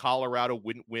 saying that Colorado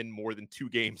wouldn't win more than 2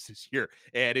 games this year,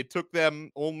 and it took them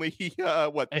only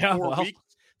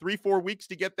 4 weeks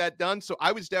to get that done. So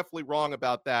I was definitely wrong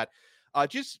about that.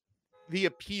 Just the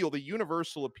appeal, the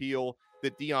universal appeal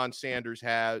that Deion Sanders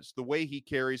has, the way he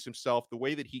carries himself, the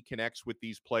way that he connects with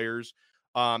these players.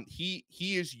 He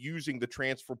is using the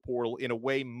transfer portal in a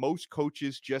way most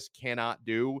coaches just cannot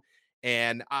do.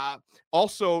 And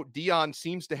also, Dion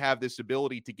seems to have this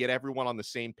ability to get everyone on the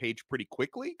same page pretty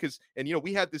quickly.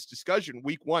 We had this discussion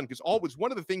week one, because always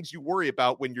one of the things you worry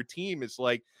about when your team is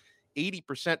like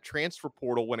 80% transfer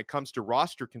portal when it comes to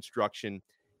roster construction,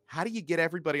 how do you get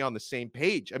everybody on the same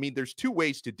page? I mean, there's two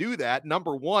ways to do that.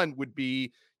 Number one would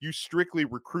be you strictly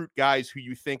recruit guys who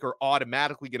you think are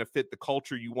automatically going to fit the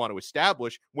culture you want to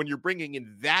establish. When you're bringing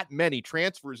in that many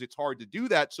transfers, it's hard to do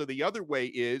that. So the other way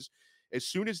is, as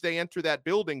soon as they enter that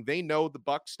building, they know the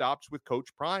buck stops with Coach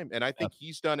Prime. And I think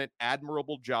he's done an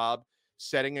admirable job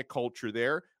setting a culture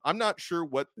there. I'm not sure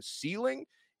what the ceiling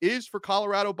is for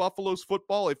Colorado Buffaloes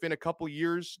football. If in a couple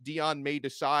years Dion may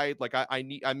decide like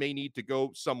I may need to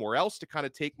go somewhere else to kind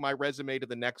of take my resume to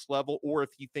the next level, or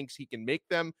if he thinks he can make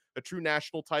them a true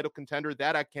national title contender,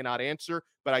 that I cannot answer.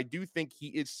 But I do think he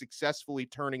is successfully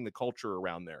turning the culture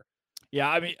around there. Yeah,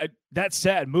 I mean, that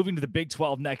said, moving to the Big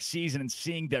 12 next season and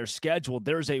seeing their schedule,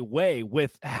 there's a way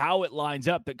with how it lines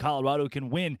up that Colorado can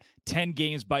win 10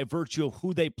 games by virtue of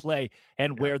who they play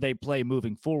and where they play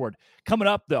moving forward. Coming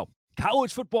up, though,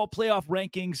 college football playoff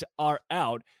rankings are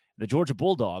out. The Georgia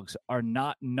Bulldogs are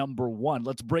not number one.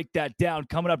 Let's break that down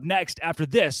coming up next after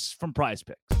this from Prize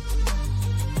Picks.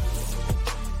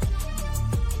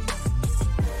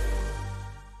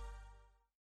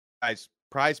 Guys,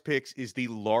 Prize Picks is the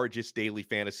largest daily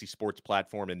fantasy sports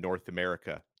platform in North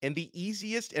America and the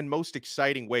easiest and most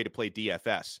exciting way to play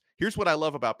DFS. Here's what I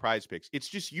love about Prize Picks. It's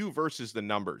just you versus the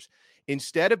numbers.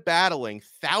 Instead of battling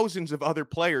thousands of other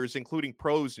players, including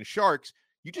pros and sharks,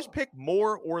 you just pick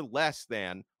more or less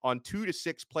than on 2 to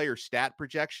 6 player stat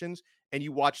projections, and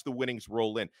you watch the winnings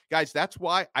roll in. Guys, that's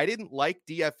why I didn't like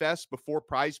DFS before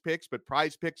Prize Picks, but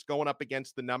Prize Picks going up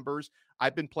against the numbers.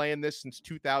 I've been playing this since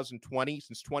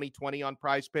 2020 on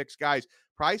Prize Picks. Guys,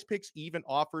 Prize Picks even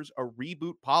offers a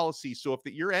reboot policy. So if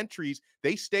your entries,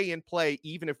 they stay in play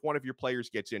even if one of your players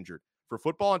gets injured. For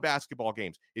football and basketball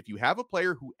games, if you have a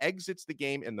player who exits the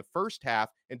game in the first half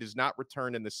and does not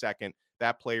return in the second,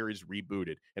 that player is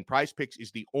rebooted. And Prize Picks is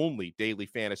the only daily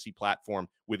fantasy platform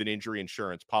with an injury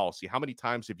insurance policy. How many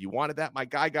times have you wanted that? My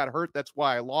guy got hurt. That's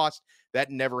why I lost.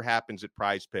 That never happens at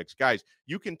Prize Picks. Guys,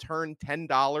 you can turn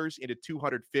 $10 into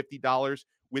 $250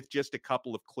 with just a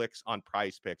couple of clicks on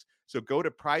Prize Picks. So go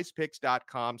to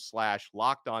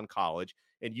prizepicks.com/lockedoncollege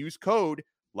and use code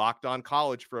Locked On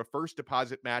College for a first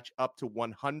deposit match up to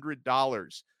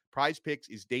 $100. Prize Picks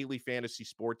is daily fantasy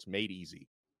sports made easy.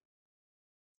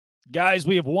 Guys,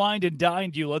 we have wined and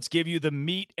dined you. Let's give you the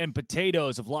meat and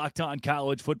potatoes of Locked On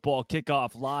College Football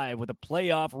Kickoff Live with a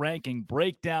playoff ranking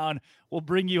breakdown. We'll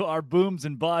bring you our booms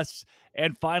and busts.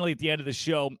 And finally, at the end of the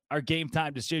show, our game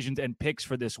time decisions and picks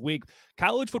for this week.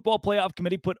 College Football Playoff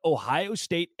Committee put Ohio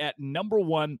State at number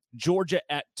 1, Georgia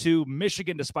at 2,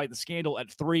 Michigan, despite the scandal,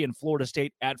 at 3, and Florida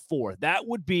State at 4. That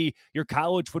would be your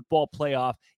college football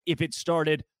playoff if it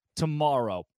started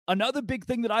tomorrow. Another big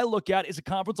thing that I look at is a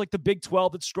conference like the Big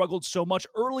 12 that struggled so much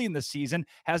early in the season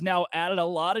has now added a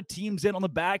lot of teams in on the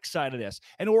backside of this.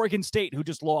 And Oregon State, who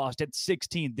just lost at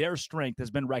 16, their strength has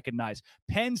been recognized.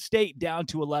 Penn State down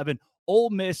to 11, Ole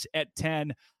Miss at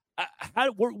 10.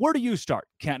 Where do you start,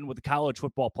 Kenton, with the college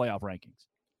football playoff rankings?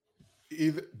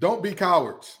 Don't be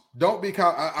cowards. Don't be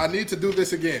cowards. I need to do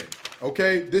this again.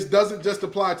 Okay, this doesn't just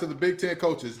apply to the Big Ten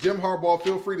coaches. Jim Harbaugh,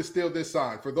 feel free to steal this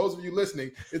sign. For those of you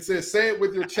listening, it says, "Say it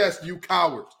with your chest, you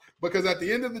cowards." Because at the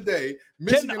end of the day,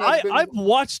 Michigan I've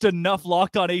watched enough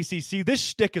Locked On ACC. This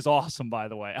shtick is awesome, by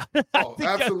the way. Oh,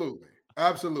 absolutely.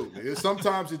 Absolutely.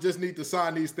 Sometimes you just need to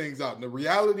sign these things out. And the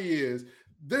reality is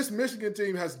this Michigan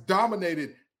team has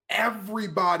dominated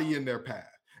everybody in their path.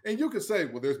 And you could say,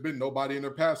 well, there's been nobody in their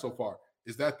path so far.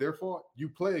 Is that their fault? You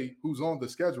play who's on the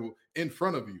schedule in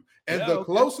front of you. And the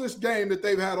closest game that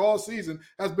they've had all season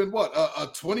has been what? A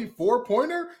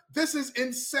 24-pointer? This is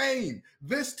insane.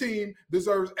 This team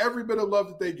deserves every bit of love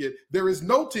that they get. There is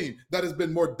no team that has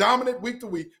been more dominant week to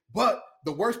week. But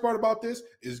the worst part about this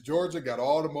is Georgia got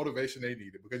all the motivation they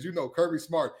needed because, Kirby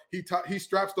Smart, he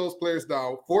straps those players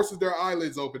down, forces their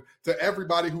eyelids open to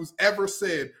everybody who's ever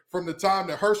said from the time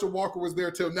that Herschel Walker was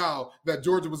there till now that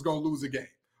Georgia was going to lose a game.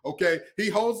 Okay, he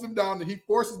holds them down and he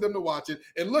forces them to watch it.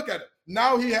 And look at it.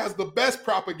 Now he has the best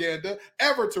propaganda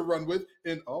ever to run with.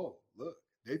 And oh, look,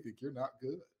 they think you're not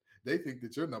good. They think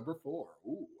that you're number 4.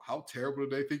 Ooh, how terrible do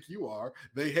they think you are?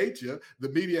 They hate you. The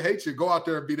media hates you. Go out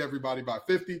there and beat everybody by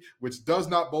 50, which does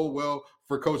not bode well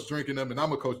for Coach Drink and them. And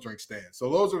I'm a Coach Drink stan. So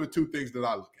those are the two things that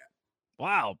I look at.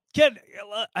 Wow, Ken,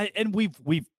 and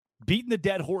we've beaten the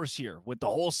dead horse here with the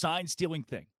whole sign stealing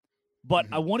thing. but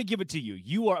I want to give it to you.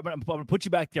 I'm going to put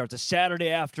you back there. It's a Saturday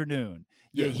afternoon.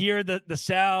 You hear the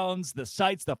sounds, the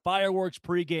sights, the fireworks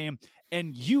pregame,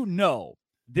 and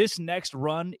this next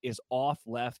run is off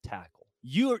left tackle.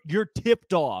 You're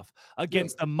tipped off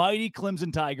against the mighty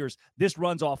Clemson Tigers. This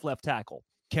run's off left tackle.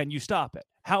 Can you stop it?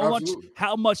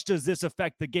 How much does this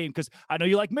affect the game? Because I know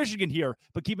you like Michigan here,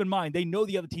 but keep in mind they know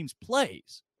the other team's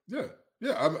plays. Yeah.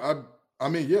 I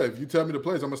mean, if you tell me the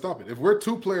plays, I'm gonna stop it. If we're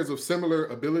two players of similar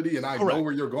ability and I know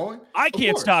where you're going, I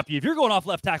can't stop you. If you're going off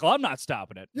left tackle, I'm not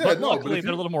stopping it. Yeah, but luckily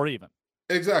they're a little more even.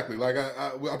 Exactly. Like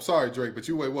I'm sorry, Drake, but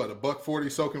you weigh what?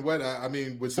 $140 soaking wet? I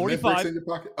mean, with some 45 in your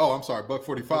pocket. Oh, I'm sorry,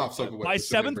 $145 soaking wet. By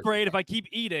 7th grade, if I keep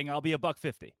eating, I'll be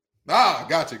 $150.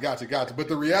 Gotcha. But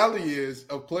the reality is,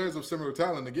 of players of similar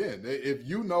talent, again, if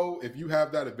you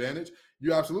have that advantage,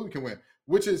 you absolutely can win.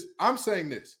 Which is, I'm saying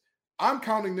this. I'm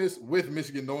counting this with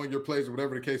Michigan knowing your plays or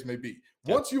whatever the case may be.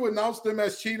 Once you announce them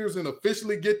as cheaters and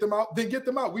officially get them out, then get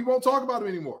them out. We won't talk about them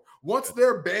anymore. Once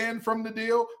they're banned from the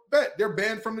deal, they're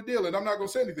banned from the deal, and I'm not going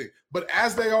to say anything. But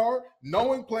as they are,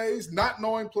 knowing plays, not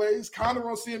knowing plays, Connor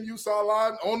on CMU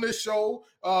sideline, on this show,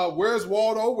 where's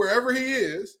Waldo, wherever he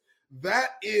is, that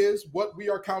is what we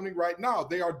are counting right now.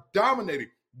 They are dominating,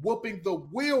 whooping the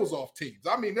wheels off teams.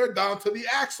 I mean, they're down to the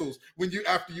axles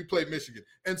after you play Michigan.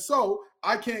 And so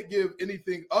I can't give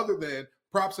anything other than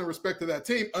props and respect to that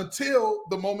team until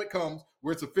the moment comes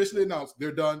where it's officially announced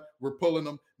they're done. We're pulling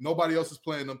them. Nobody else is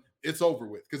playing them. It's over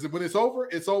with. Because when it's over,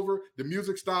 it's over. The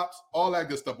music stops, all that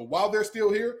good stuff. But while they're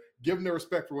still here, give them their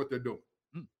respect for what they're doing.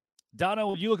 Donna,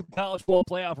 when you look at the college football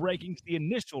playoff rankings, the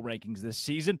initial rankings this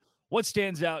season, what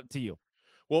stands out to you?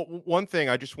 Well, one thing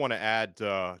I just want to add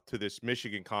to this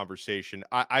Michigan conversation,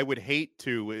 I would hate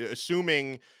to,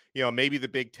 assuming, maybe the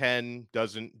Big Ten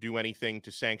doesn't do anything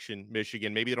to sanction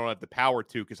Michigan. Maybe they don't have the power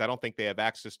to, because I don't think they have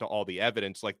access to all the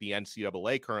evidence like the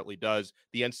NCAA currently does.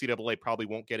 The NCAA probably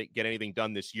won't get anything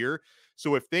done this year.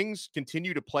 So if things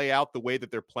continue to play out the way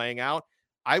that they're playing out,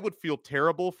 I would feel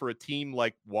terrible for a team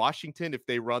like Washington if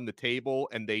they run the table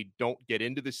and they don't get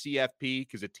into the CFP,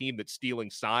 because a team that's stealing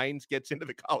signs gets into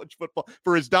the college football.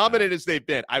 For as dominant as they've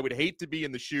been, I would hate to be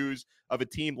in the shoes of a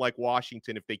team like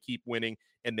Washington if they keep winning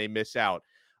and they miss out.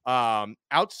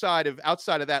 Outside of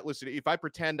that, listen, if I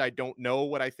pretend I don't know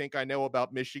what I think I know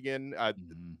about Michigan,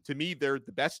 to me, they're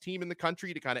the best team in the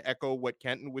country, to kind of echo what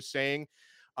Kenton was saying.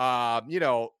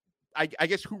 I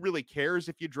guess who really cares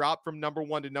if you drop from number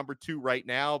 1 to number 2 right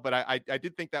now? But I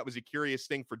did think that was a curious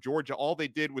thing for Georgia. All they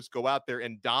did was go out there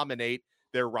and dominate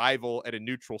their rival at a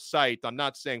neutral site. I'm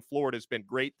not saying Florida's been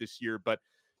great this year, but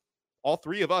all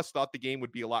three of us thought the game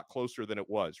would be a lot closer than it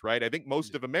was, right? I think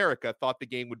most of America thought the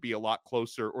game would be a lot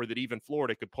closer, or that even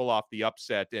Florida could pull off the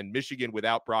upset, and Michigan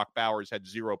without Brock Bowers had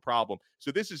zero problem.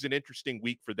 So this is an interesting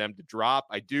week for them to drop.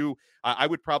 I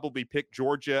would probably pick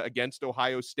Georgia against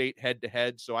Ohio State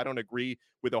head-to-head, so I don't agree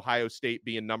with Ohio State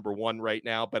being number 1 right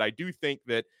now, but I do think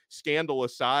that, scandal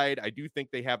aside, I do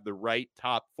think they have the right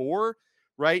top 4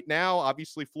 right now.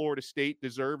 Obviously, Florida State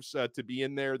deserves to be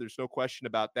in there. There's no question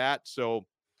about that. So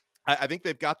I think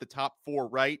they've got the top 4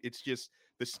 right. It's just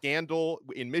the scandal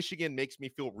in Michigan makes me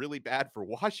feel really bad for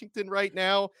Washington right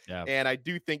now. Yeah. And I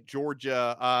do think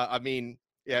Georgia,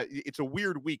 it's a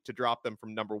weird week to drop them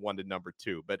from number 1 to number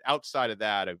 2. But outside of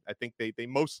that, I think they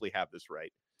mostly have this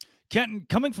right. Kenton,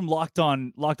 coming from Locked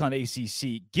On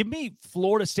ACC, give me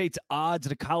Florida State's odds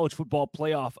at a college football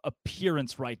playoff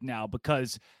appearance right now,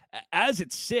 because as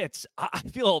it sits, I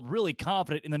feel really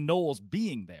confident in the Noles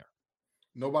being there.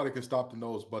 Nobody can stop the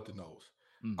Noles but the Noles.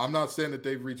 I'm not saying that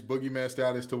they've reached boogeyman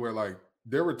status to where, like,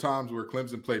 there were times where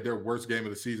Clemson played their worst game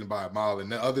of the season by a mile,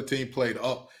 and the other team played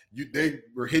up. They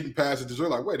were hitting passes. They're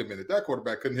like, wait a minute, that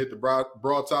quarterback couldn't hit the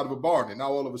broadside of a barn, and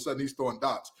now all of a sudden he's throwing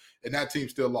dots, and that team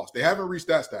still lost. They haven't reached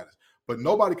that status, but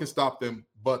nobody can stop them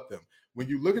but them. When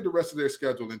you look at the rest of their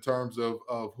schedule in terms of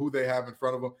who they have in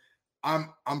front of them,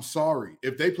 I'm sorry.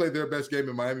 If they play their best game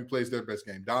and Miami plays their best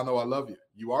game, Dono, I love you.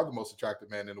 You are the most attractive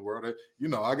man in the world.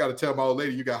 I got to tell my old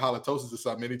lady you got halitosis or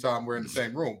something anytime we're in the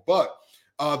same room. But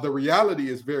the reality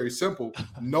is very simple.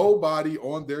 Nobody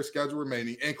on their schedule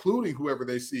remaining, including whoever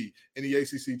they see in the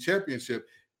ACC championship,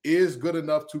 is good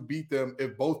enough to beat them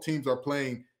if both teams are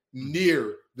playing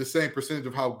near the same percentage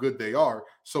of how good they are.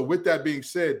 So with that being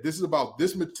said, this is about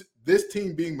this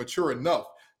team being mature enough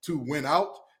to win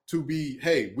out, to be,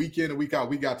 hey, week in and week out,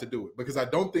 we got to do it. Because I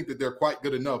don't think that they're quite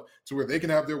good enough to where they can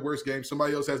have their worst game,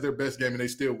 somebody else has their best game, and they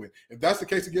still win. If that's the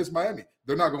case against Miami,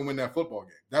 they're not going to win that football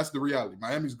game. That's the reality.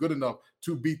 Miami's good enough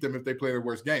to beat them if they play their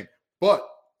worst game. But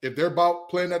if they're about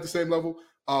playing at the same level,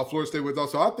 Florida State wins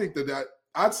also. I think that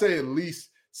I'd say at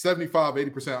least 75,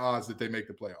 80% odds that they make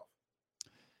the playoff.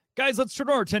 Guys, let's turn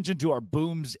our attention to our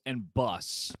booms and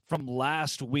busts from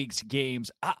last week's games.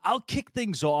 I'll kick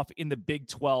things off in the Big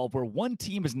 12, where one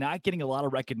team is not getting a lot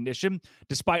of recognition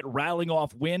despite rattling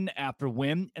off win after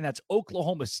win, and that's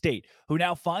Oklahoma State, who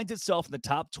now finds itself in the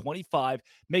top 25,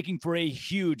 making for a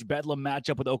huge Bedlam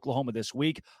matchup with Oklahoma this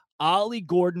week. Ollie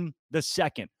Gordon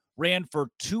II ran for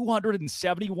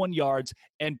 271 yards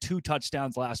and 2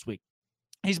 touchdowns last week.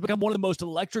 He's become one of the most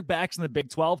electric backs in the Big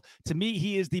 12. To me,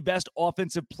 he is the best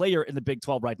offensive player in the Big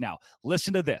 12 right now.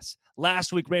 Listen to this.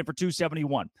 Last week ran for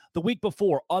 271. The week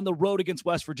before, on the road against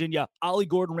West Virginia, Ollie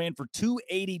Gordon ran for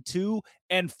 282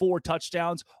 and 4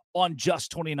 touchdowns on just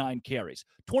 29 carries.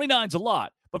 29's a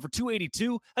lot, but for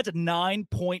 282, that's a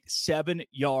 9.7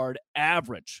 yard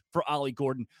average for Ollie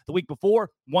Gordon. The week before,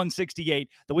 168.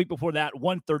 The week before that,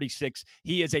 136.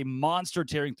 He is a monster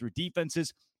tearing through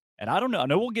defenses. And I don't know. I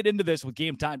know we'll get into this with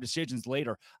game time decisions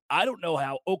later. I don't know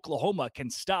how Oklahoma can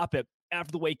stop it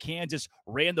after the way Kansas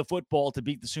ran the football to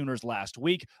beat the Sooners last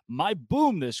week. My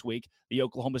boom this week, the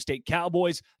Oklahoma State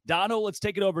Cowboys. Dono, let's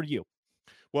take it over to you.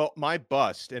 Well, my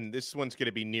bust, and this one's going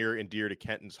to be near and dear to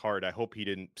Kenton's heart. I hope he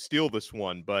didn't steal this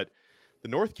one, but the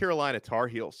North Carolina Tar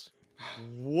Heels.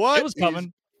 What? It was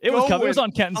coming. It was coming. It was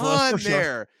on Kenton's list for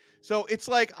sure. So it's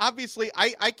like, obviously,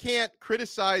 I can't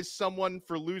criticize someone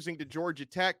for losing to Georgia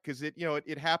Tech because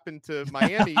it happened to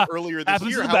Miami earlier this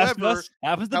year.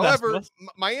 However,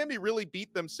 Miami really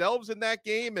beat themselves in that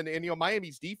game, and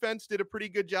Miami's defense did a pretty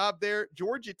good job there.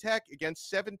 Georgia Tech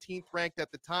against 17th ranked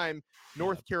at the time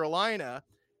North Carolina,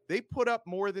 they put up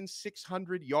more than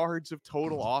 600 yards of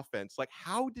total offense. Like,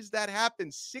 how does that happen?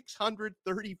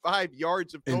 635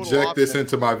 yards of total offense. Inject this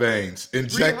into my veins.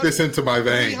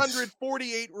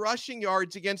 348 rushing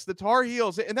yards against the Tar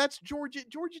Heels. And that's Georgia.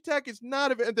 Georgia Tech is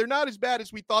they're not as bad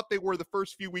as we thought they were the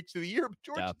first few weeks of the year, but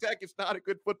Georgia Tech is not a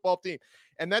good football team.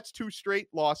 And that's 2 straight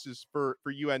losses for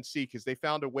UNC because they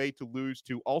found a way to lose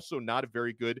to also not a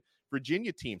very good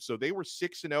Virginia team. So they were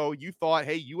 6-0. You thought,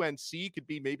 hey, UNC could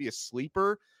be maybe a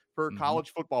sleeper for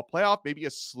college football playoff, maybe a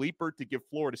sleeper to give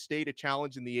Florida State a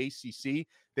challenge in the ACC.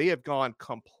 They have gone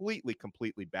completely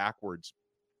backwards.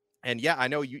 And yeah, I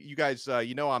know you guys,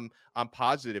 I'm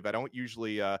positive. I don't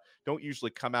usually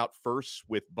come out first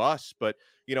with bus, but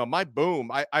my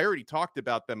boom, I already talked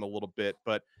about them a little bit,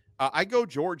 but I go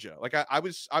Georgia. Like I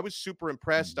was super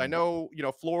impressed. I know,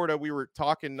 Florida, we were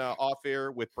talking off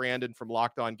air with Brandon from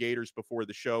Locked On Gators before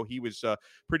the show. He was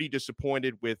pretty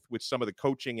disappointed with some of the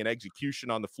coaching and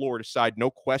execution on the Florida side. No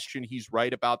question. He's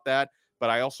right about that. But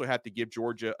I also have to give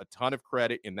Georgia a ton of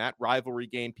credit in that rivalry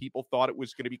game. People thought it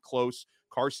was going to be close.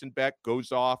 Carson Beck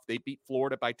goes off. They beat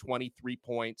Florida by 23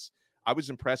 points. I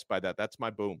was impressed by that. That's my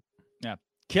boom. Yeah.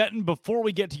 Kenton, before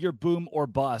we get to your boom or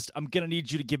bust, I'm going to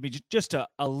need you to give me just a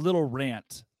little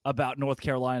rant about North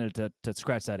Carolina to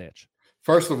scratch that itch.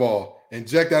 First of all,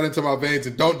 inject that into my veins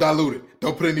and don't dilute it.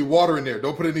 Don't put any water in there.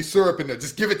 Don't put any syrup in there.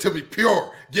 Just give it to me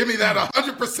pure. Give me that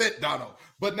 100%, Dono.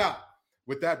 But now,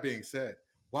 with that being said,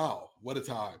 wow, what a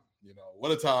time.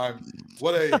 What a time.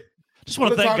 What a just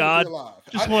want to thank God.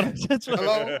 Just want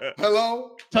to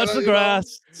hello. Touch the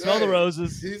grass, smell the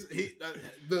roses. He's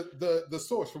the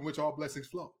source from which all blessings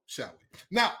flow, shall we?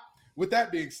 Now, with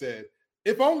that being said,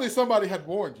 if only somebody had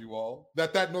warned you all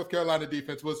that North Carolina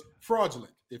defense was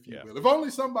fraudulent, if you will. If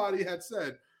only somebody had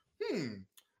said,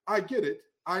 I get it.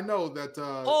 I know that.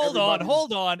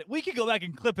 Hold on. We could go back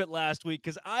and clip it last week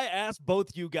because I asked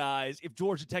both you guys if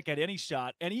Georgia Tech had any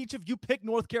shot, and each of you picked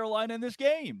North Carolina in this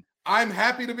game. I'm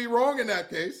happy to be wrong in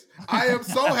that case. I am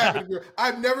so happy to be wrong.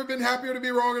 I've never been happier to be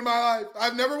wrong in my life.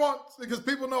 I've never once, because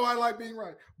people know I like being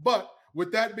right. But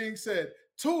with that being said,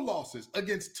 2 losses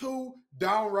against 2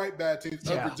 downright bad teams.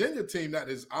 A Virginia team that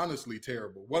is honestly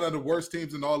terrible. One of the worst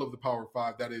teams in all of the Power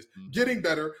 5 that is getting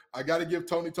better. I got to give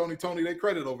Tony their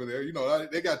credit over there.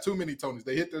 They got too many Tonys.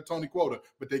 They hit their Tony quota,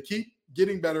 but they keep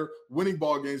getting better, winning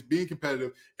ball games, being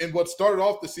competitive. And what started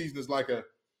off the season is like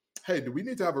hey, do we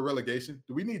need to have a relegation?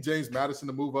 Do we need James Madison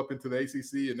to move up into the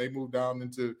ACC and they move down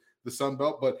into the Sun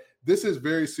Belt? But this is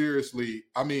very seriously,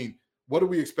 what do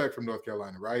we expect from North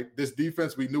Carolina, right? This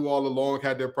defense we knew all along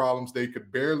had their problems. They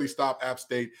could barely stop App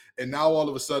State. And now all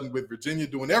of a sudden with Virginia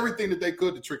doing everything that they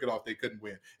could to trick it off, they couldn't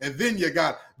win. And then you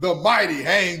got the mighty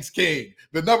Haynes King,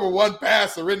 the number 1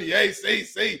 passer in the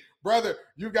ACC. Brother,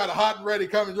 you got a hot and ready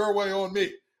coming your way on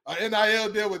me. An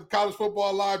NIL deal with College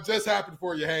Football Live just happened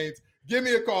for you, Haynes. Give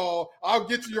me a call. I'll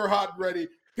get you your hot and ready.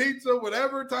 Pizza,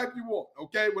 whatever type you want,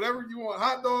 okay? Whatever you want.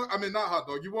 Hot dog, not hot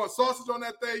dog. You want sausage on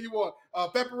that thing? You want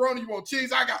pepperoni? You want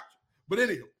cheese? I got you. But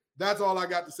anywho, that's all I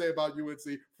got to say about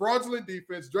UNC. Fraudulent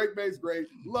defense. Drake May's great.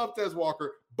 Love Tez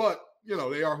Walker. But,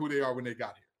 they are who they are when they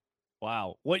got here.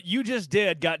 Wow. What you just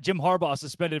did got Jim Harbaugh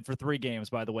suspended for 3 games,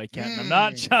 by the way, Kenton.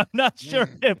 I'm not sure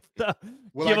if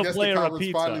well, give I a guess player the a cowards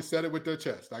pizza. finally said it with their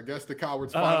chest. I guess the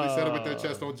cowards finally said it with their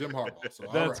chest on Jim Harbaugh. So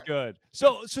That's good.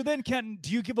 So then, Kenton,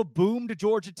 do you give a boom to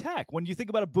Georgia Tech? When you think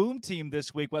about a boom team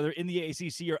this week, whether in the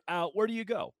ACC or out, where do you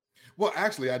go? Well,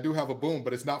 actually, I do have a boom,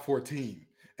 but it's not for a team.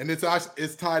 And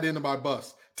it's tied into my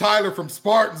bus. Tyler from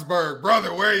Spartansburg.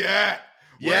 Brother, where you at?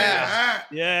 Yeah.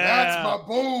 That's my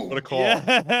boom. What a call.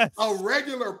 Yes. A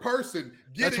regular person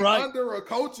getting under a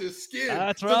coach's skin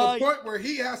to the point where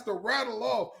he has to rattle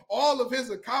off all of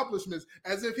his accomplishments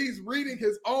as if he's reading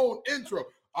his own intro.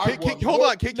 Hold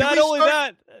on.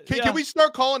 Can we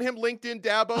start calling him LinkedIn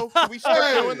Dabo? Can we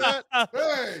start doing that?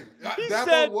 Hey,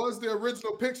 Dabo was the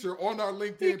original picture on our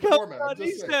LinkedIn format.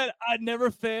 He said, I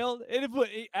never failed. And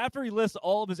after he lists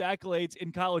all of his accolades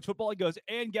in college football, he goes,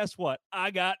 and guess what?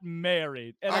 I got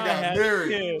married. And I got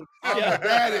married. Kids. I'm a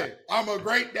daddy. I'm a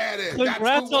great daddy.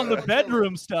 Congrats on the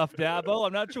bedroom stuff, Dabo.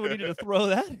 I'm not sure we needed to throw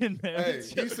that in there. Hey,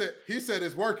 he said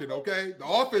it's working, okay? The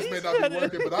offense may not be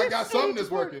working, but I got something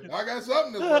that's working.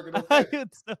 Okay?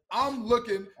 I'm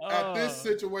looking at this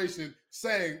situation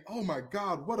saying, oh my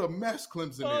God, what a mess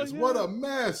Clemson is. Yeah. What a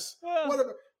mess. Yeah.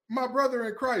 My brother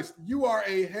in Christ, you are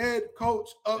a head coach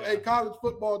of a college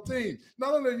football team.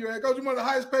 Not only are you a head coach, you're one of the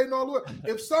highest paid in all the world.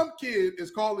 If some kid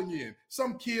is calling in,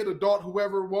 some kid, adult,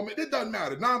 whoever, woman, it doesn't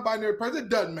matter. Non-binary person, it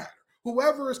doesn't matter.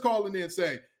 Whoever is calling in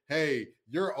saying, hey,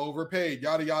 you're overpaid,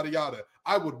 yada, yada, yada.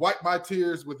 I would wipe my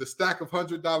tears with a stack of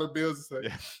 $100 bills and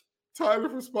say, Tyler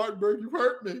from Spartanburg, you've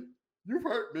hurt me. You've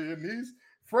hurt me. And these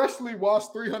freshly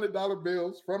washed $300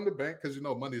 bills from the bank, because you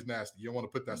know money's nasty. You don't want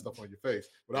to put that stuff on your face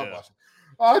without washing.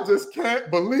 I just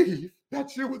can't believe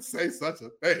that you would say such a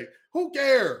thing. Who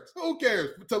cares? Who cares?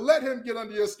 To let him get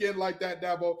under your skin like that,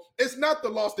 Dabo, it's not the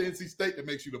loss to NC State that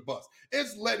makes you the bust.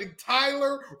 It's letting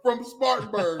Tyler from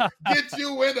Spartanburg get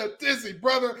you in a dizzy,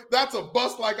 brother. That's a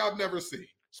bust like I've never seen.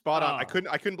 Spot on. I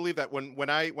couldn't believe that when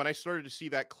I started to see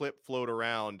that clip float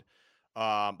around.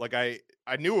 Like I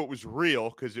knew it was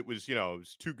real because it was, it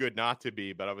was too good not to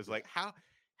be, but I was like,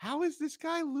 how is this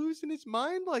guy losing his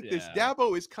mind like this?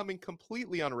 Dabo is coming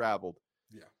completely unraveled.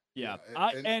 Yeah.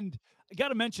 And I got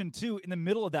to mention too, in the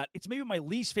middle of that, it's maybe my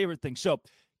least favorite thing. So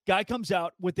guy comes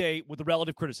out with a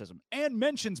relative criticism and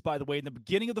mentions, by the way, in the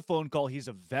beginning of the phone call, he's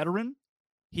a veteran.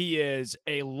 He is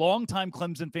a longtime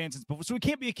Clemson fan since before, so he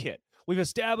can't be a kid. We've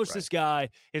established this guy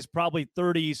is probably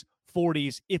 30s,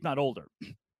 40s, if not older.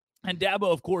 And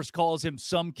Dabo, of course, calls him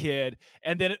some kid.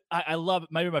 And then I love it.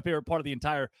 Maybe my favorite part of the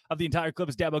entire clip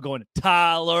is Dabo going,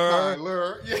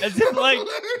 Tyler. Yeah. As if, like,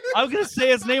 I'm going to say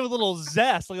his name with a little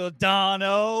zest, like a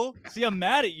Dono. See, I'm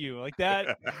mad at you. Like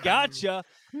that. Gotcha.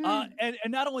 And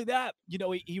not only that,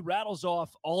 he rattles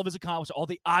off all of his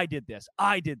accomplishments, I did this.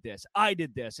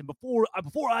 And before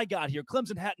I got here,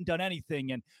 Clemson hadn't done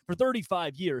anything. And for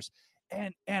 35 years.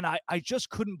 And I just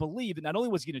couldn't believe it. Not only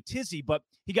was he in a tizzy, but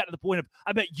he got to the point of,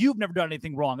 I bet you've never done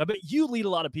anything wrong. I bet you lead a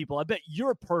lot of people. I bet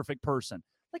you're a perfect person.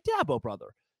 Like, Dabo, brother,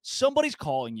 somebody's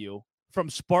calling you from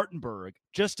Spartanburg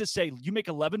just to say you make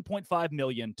 $11.5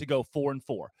 million to go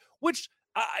 4-4, which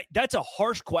that's a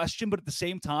harsh question, but at the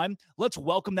same time, let's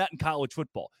welcome that in college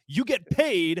football. You get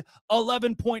paid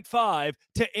 $11.5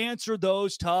 to answer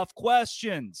those tough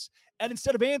questions. And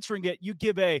instead of answering it, you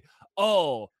give you're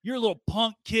a little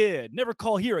punk kid. Never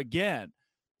call here again.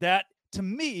 That, to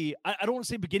me, I don't want to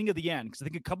say beginning of the end, because I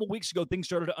think a couple weeks ago things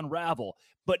started to unravel.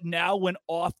 But now when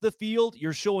off the field,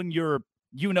 you're showing your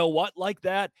you-know-what like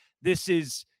that, this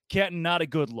is, Kenton, not a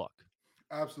good look.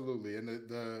 Absolutely. And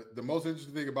the most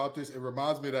interesting thing about this, it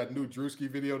reminds me of that new Drewski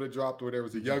video that dropped where there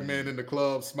was a young man in the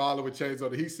club smiling with chains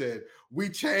on it. He said, we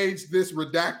changed this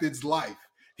redacted's life.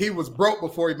 He was broke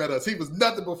before he met us. He was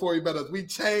nothing before he met us. We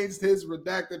changed his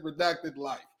redacted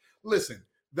life. Listen,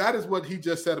 that is what he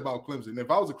just said about Clemson. If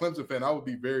I was a Clemson fan, I would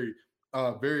be very,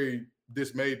 very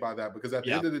dismayed by that, because at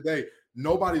the end of the day,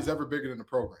 nobody's ever bigger than the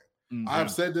program. Mm-hmm.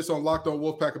 I've said this on Locked On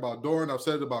Wolfpack about Doran. I've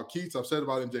said it about Keats. I've said it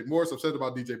about MJ Morris. I've said it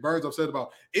about DJ Burns. I've said it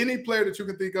about any player that you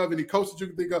can think of, any coach that you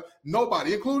can think of.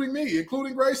 Nobody, including me,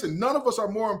 including Grayson. None of us are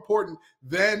more important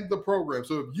than the program.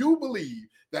 So if you believe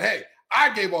that, hey,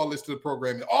 I gave all this to the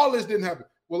program and all this didn't happen.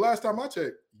 Well, last time I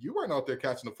checked, you weren't out there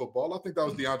catching the football. I think that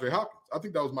was DeAndre Hopkins. I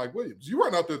think that was Mike Williams. You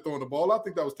weren't out there throwing the ball. I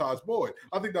think that was Taj Boyd.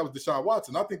 I think that was Deshaun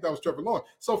Watson. I think that was Trevor Lawrence.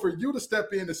 So for you to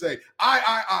step in and say,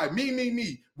 I,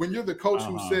 me, when you're the coach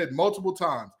who said multiple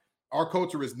times, our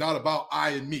culture is not about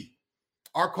I and me.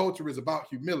 Our culture is about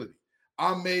humility.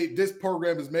 This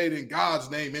program is made in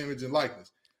God's name, image, and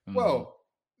likeness. Mm-hmm. Well,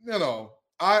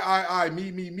 I,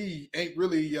 me ain't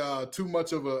really too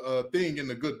much of a thing in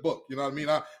the good book. You know what I mean?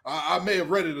 I may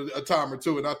have read it a time or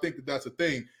two, and I think that that's a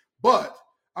thing. But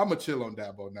I'm going to chill on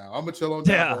Dabo now. I'm going to chill on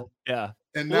Dabo. Yeah.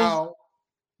 And now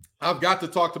I've got to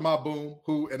talk to my boom,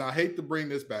 and I hate to bring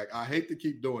this back. I hate to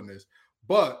keep doing this,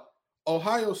 but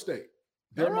Ohio State,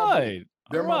 they're my boom.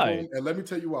 They're my boom. And let me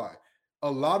tell you why. A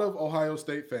lot of Ohio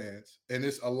State fans, and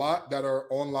it's a lot that are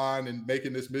online and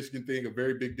making this Michigan thing a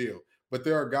very big deal. But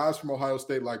there are guys from Ohio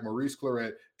State like Maurice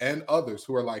Claret and others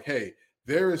who are like, hey,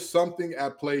 there is something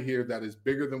at play here that is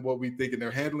bigger than what we think. And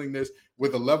they're handling this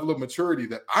with a level of maturity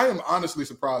that I am honestly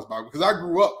surprised by, because I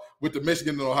grew up with the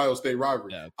Michigan and Ohio State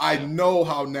rivalry. Yeah. I know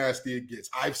how nasty it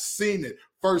gets. I've seen it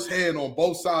firsthand on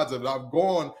both sides of it. I've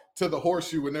gone to the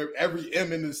Horseshoe and every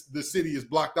M in the city is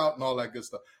blocked out and all that good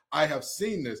stuff. I have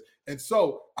seen this. And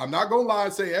so I'm not going to lie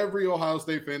and say every Ohio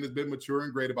State fan has been mature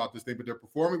and great about this thing, but they're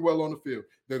performing well on the field.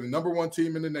 They're the number one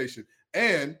team in the nation.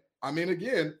 And I mean,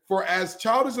 again, for as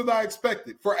childish as I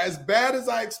expected, for as bad as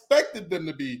I expected them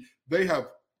to be, they have,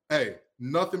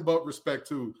 nothing but respect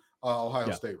to Ohio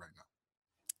State right now.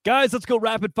 Guys, let's go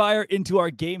rapid fire into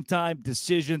our game time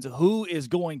decisions. Who is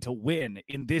going to win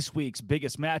in this week's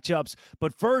biggest matchups?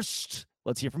 But first,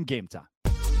 let's hear from Game Time.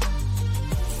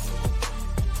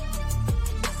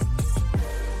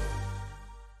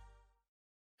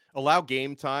 Allow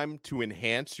Game Time to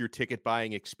enhance your ticket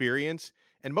buying experience.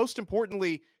 And most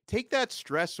importantly, take that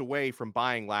stress away from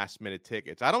buying last-minute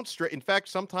tickets. I don't stress. In fact,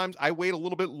 sometimes I wait a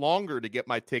little bit longer to get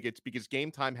my tickets because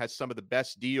Game Time has some of the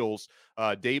best deals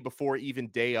day before, even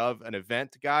day of an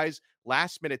event. Guys,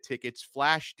 last-minute tickets,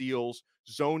 flash deals,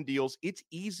 zone deals. It's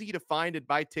easy to find and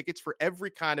buy tickets for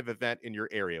every kind of event in your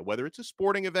area, whether it's a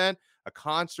sporting event, a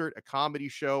concert, a comedy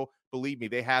show. Believe me,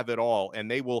 they have it all, and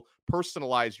they will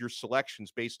personalize your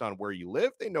selections based on where you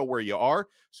live. They know where you are,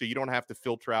 so you don't have to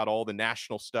filter out all the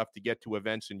national stuff to get to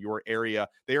events in your area.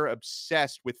 They are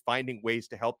obsessed with finding ways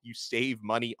to help you save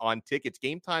money on tickets.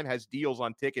 Game Time has deals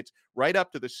on tickets right up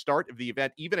to the start of the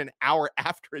event, even an hour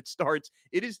after it starts.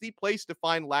 It is the place to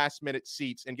find last-minute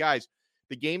seats. And guys,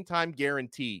 the Game Time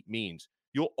guarantee means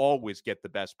you'll always get the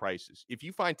best prices. If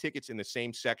you find tickets in the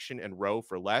same section and row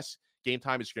for less, Game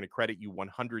Time is going to credit you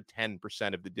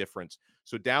 110% of the difference.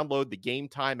 So download the Game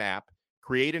Time app,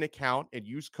 create an account, and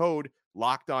use code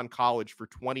LOCKEDONCollege for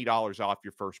 $20 off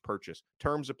your first purchase.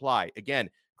 Terms apply. Again,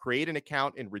 create an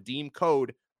account and redeem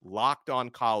code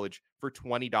LOCKEDONCollege for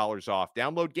 $20 off.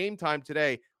 Download Game Time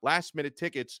today. Last-minute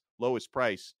tickets, lowest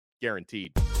price,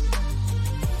 guaranteed.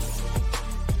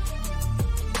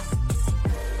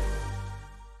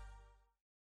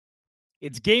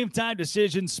 It's Game Time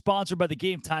Decisions, sponsored by the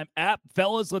Game Time app.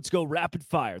 Fellas, let's go rapid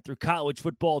fire through college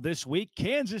football this week.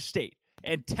 Kansas State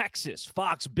and Texas.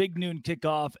 Fox big noon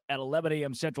kickoff at 11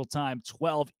 a.m. Central Time,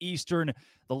 12 Eastern.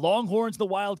 The Longhorns, the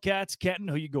Wildcats. Kenton,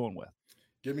 who you going with?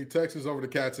 Give me Texas over the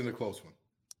Cats in a close one.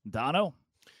 Dono?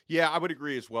 Yeah, I would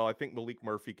agree as well. I think Malik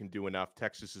Murphy can do enough.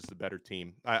 Texas is the better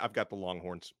team. I've got the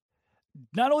Longhorns.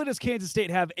 Not only does Kansas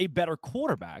State have a better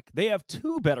quarterback, they have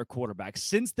two better quarterbacks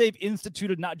since they've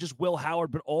instituted not just Will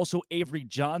Howard, but also Avery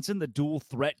Johnson, the dual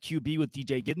threat QB with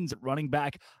DJ Giddens at running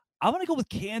back. I'm going to go with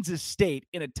Kansas State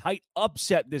in a tight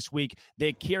upset this week.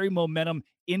 They carry momentum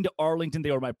into Arlington.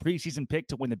 They were my preseason pick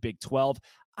to win the Big 12.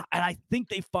 And I think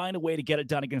they find a way to get it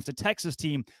done against a Texas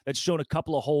team that's shown a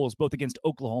couple of holes, both against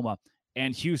Oklahoma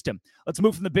and Houston. Let's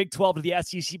move from the Big 12 to the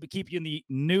SEC, but keep you in the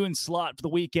noon slot for the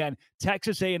weekend.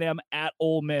 Texas A&M at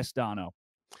Ole Miss, Dono.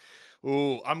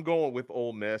 Ooh, I'm going with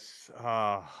Ole Miss.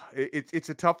 It's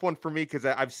a tough one for me because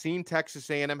I've seen Texas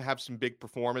A&M have some big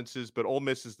performances, but Ole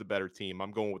Miss is the better team.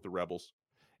 I'm going with the Rebels.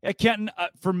 Yeah, Kenton,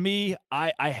 for me,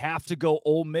 I have to go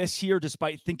Ole Miss here,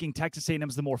 despite thinking Texas A&M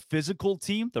is the more physical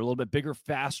team. They're a little bit bigger,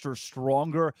 faster,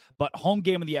 stronger, but home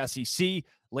game in the SEC.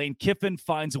 Lane Kiffin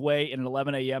finds a way in an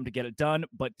 11 a.m. to get it done,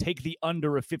 but take the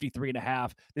under of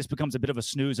 53.5. This becomes a bit of a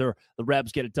snoozer. The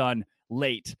Rebs get it done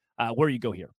late. Where do you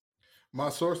go here? My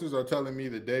sources are telling me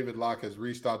that David Locke has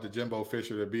reached out to Jimbo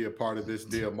Fisher to be a part of this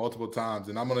deal multiple times.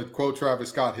 And I'm going to quote Travis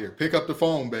Scott here. Pick up the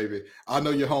phone, baby. I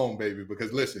know you're home, baby,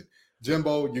 because listen,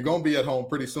 Jimbo, you're going to be at home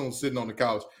pretty soon sitting on the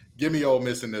couch. Give me Ole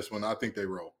Miss in this one. I think they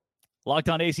roll. Locked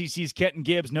on ACC's Kenton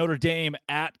Gibbs, Notre Dame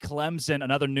at Clemson,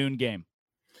 another noon game.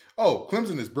 Oh,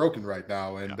 Clemson is broken right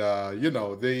now. And,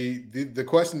 the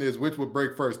question is, which would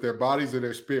break first, their bodies or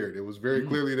their spirit? It was very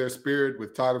clearly their spirit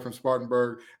with Tyler from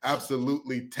Spartanburg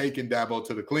absolutely taking Dabo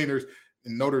to the cleaners.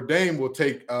 And Notre Dame will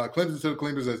take Clemson to the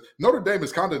cleaners. As Notre Dame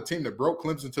is kind of the team that broke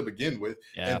Clemson to begin with.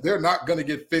 Yeah. And they're not going to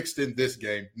get fixed in this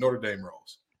game. Notre Dame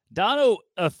rolls. Dono,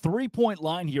 a 3-point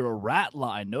line here, a rat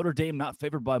line. Notre Dame not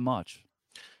favored by much.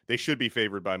 They should be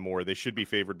favored by more. They should be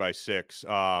favored by 6.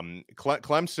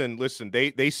 Clemson, listen,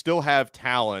 they still have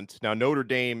talent. Now, Notre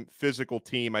Dame, physical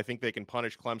team. I think they can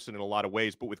punish Clemson in a lot of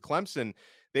ways. But with Clemson,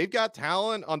 they've got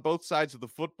talent on both sides of the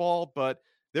football, but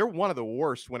they're one of the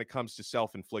worst when it comes to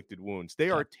self-inflicted wounds. They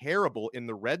are terrible in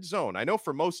the red zone. I know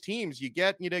for most teams, you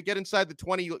get inside the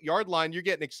 20-yard line, you're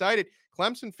getting excited.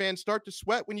 Clemson fans start to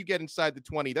sweat when you get inside the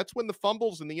 20. That's when the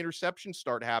fumbles and the interceptions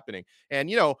start happening.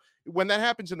 And, when that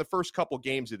happens in the first couple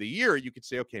games of the year, you could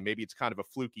say, okay, maybe it's kind of a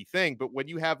fluky thing. But when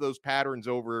you have those patterns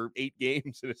over 8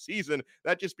 games in a season,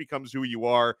 that just becomes who you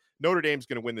are. Notre Dame's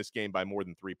going to win this game by more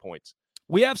than 3 points.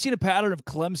 We have seen a pattern of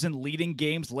Clemson leading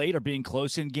games late or being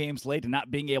close in games late and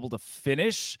not being able to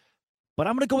finish. But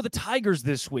I'm going to go with the Tigers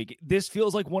this week. This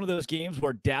feels like one of those games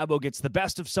where Dabo gets the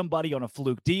best of somebody on a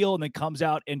fluke deal and then comes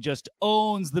out and just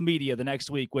owns the media the next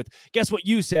week with, guess what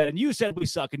you said? And you said we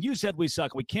suck. And you said we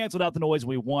suck. We canceled out the noise.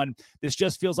 We won. This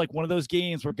just feels like one of those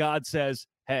games where God says,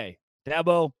 hey,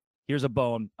 Dabo, here's a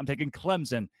bone. I'm taking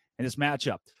Clemson in this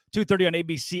matchup. 2:30 on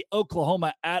ABC,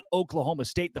 Oklahoma at Oklahoma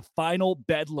State, the final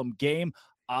Bedlam game.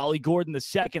 Ollie Gordon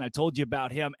II, I told you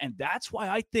about him, and that's why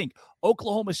I think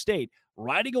Oklahoma State,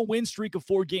 riding a win streak of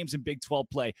 4 games in Big 12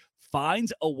 play,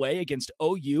 finds a way against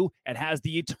OU and has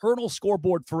the eternal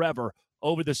scoreboard forever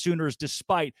over the Sooners,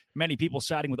 despite many people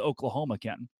siding with Oklahoma,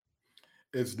 Ken.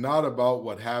 It's not about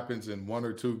what happens in 1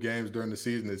 or 2 games during the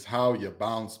season. It's how you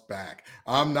bounce back.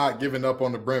 I'm not giving up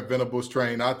on the Brent Venables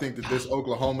train. I think that this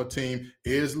Oklahoma team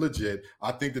is legit.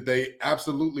 I think that they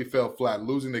absolutely fell flat,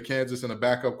 losing to Kansas and a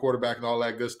backup quarterback and all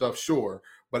that good stuff, sure.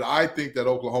 But I think that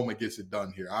Oklahoma gets it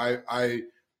done here.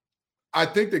 I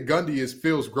think that Gundy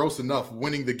feels gross enough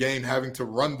winning the game, having to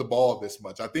run the ball this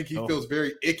much. I think he feels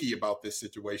very icky about this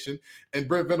situation, and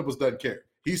Brent Venables doesn't care.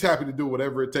 He's happy to do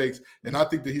whatever it takes, and I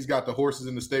think that he's got the horses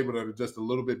in the stable that are just a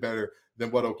little bit better than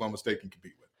what Oklahoma State can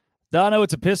compete with. Dono,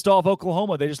 it's a pissed-off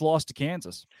Oklahoma. They just lost to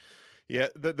Kansas. Yeah,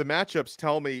 the matchups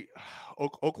tell me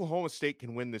Oklahoma State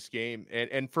can win this game.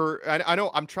 And I know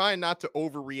I'm trying not to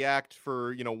overreact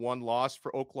for, one loss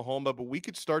for Oklahoma, but we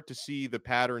could start to see the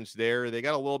patterns there. They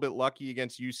got a little bit lucky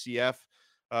against UCF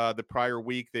the prior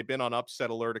week. They've been on upset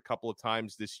alert a couple of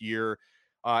times this year.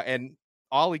 And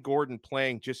Ollie Gordon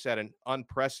playing just at an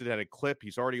unprecedented clip.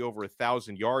 He's already over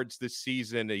 1,000 yards this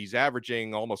season. He's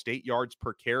averaging almost 8 yards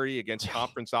per carry against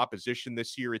conference opposition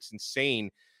this year. It's insane.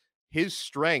 His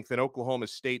strength and Oklahoma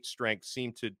State's strength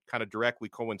seem to kind of directly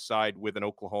coincide with an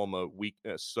Oklahoma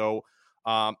weakness. So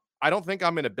I don't think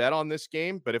I'm going to bet on this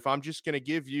game, but if I'm just going to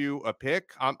give you a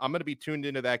pick, I'm going to be tuned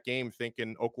into that game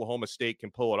thinking Oklahoma State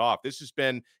can pull it off. This has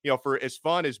been, for as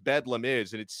fun as Bedlam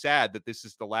is, and it's sad that this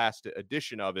is the last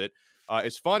edition of it,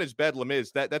 as fun as Bedlam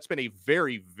is, that's been a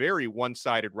very, very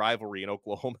one-sided rivalry in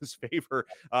Oklahoma's favor.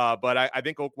 But I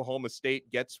think Oklahoma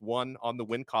State gets one on the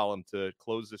win column to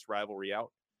close this rivalry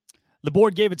out. The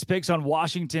board gave its picks on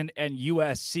Washington and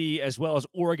USC, as well as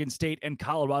Oregon State and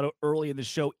Colorado early in the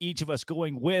show, each of us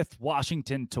going with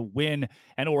Washington to win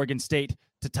and Oregon State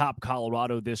to top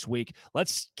Colorado this week.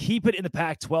 Let's keep it in the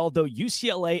Pac-12, though.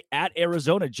 UCLA at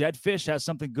Arizona. Jed Fish has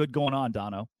something good going on,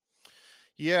 Dono.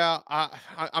 Yeah,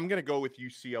 I'm going to go with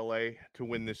UCLA to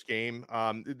win this game.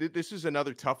 This is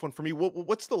another tough one for me.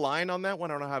 What's the line on that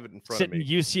one? I don't have it in front of me.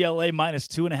 UCLA minus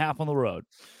 2.5 on the road.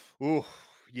 Ooh,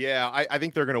 yeah, I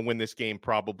think they're going to win this game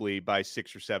probably by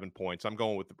 6 or 7 points. I'm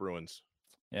going with the Bruins.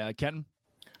 Yeah, Kenton?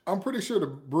 I'm pretty sure the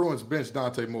Bruins benched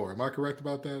Dante Moore. Am I correct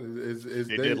about that?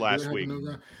 They did last week.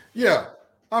 Yeah,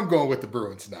 I'm going with the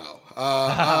Bruins now.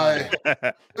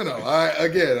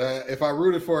 If I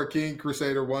rooted for a King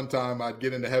Crusader one time, I'd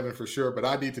get into heaven for sure, but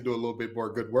I need to do a little bit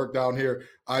more good work down here.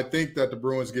 I think that the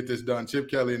Bruins get this done. Chip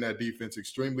Kelly in that defense,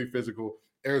 extremely physical.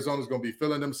 Arizona's going to be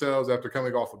feeling themselves after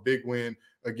coming off a big win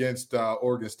against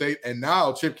Oregon State. And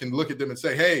now Chip can look at them and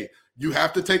say, hey, you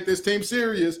have to take this team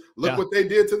serious. Look what they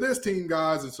did to this team,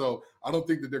 guys. And so I don't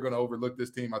think that they're going to overlook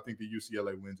this team. I think the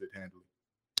UCLA wins it handily.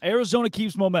 Arizona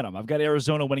keeps momentum. I've got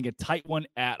Arizona winning a tight one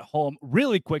at home.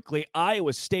 Really quickly,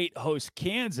 Iowa State hosts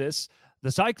Kansas.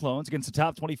 The Cyclones against the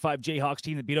top 25 Jayhawks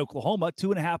team that beat Oklahoma,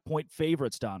 2.5-point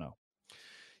favorites, Dono.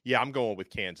 Yeah, I'm going with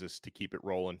Kansas to keep it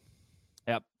rolling.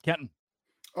 Yep. Kenton.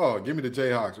 Oh, give me the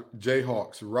Jayhawks.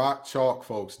 Jayhawks, rock chalk,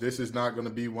 folks. This is not going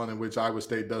to be one in which Iowa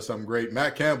State does something great.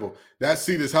 Matt Campbell, that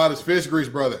seat is hot as fish grease,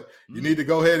 brother. You need to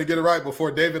go ahead and get it right before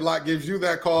David Locke gives you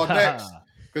that call next.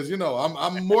 Because,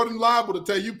 I'm more than liable to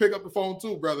tell you pick up the phone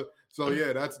too, brother. So,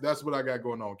 yeah, that's what I got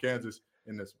going on. Kansas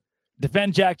in this one.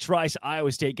 Defend Jack Trice.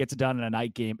 Iowa State gets it done in a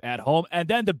night game at home. And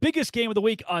then the biggest game of the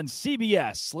week on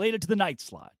CBS, slated to the night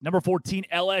slot. Number 14,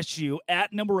 LSU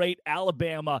at number 8,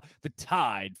 Alabama. The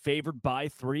Tide favored by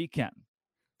 3, Ken.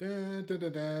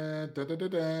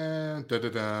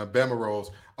 Bama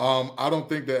rolls. I don't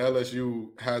think that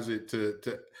LSU has it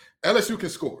to LSU can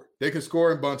score. They can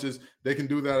score in bunches. They can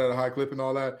do that at a high clip and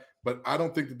all that. But I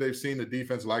don't think that they've seen the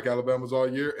defense like Alabama's all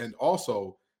year. And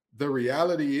also, the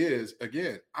reality is,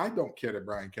 again, I don't care that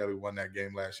Brian Kelly won that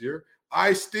game last year.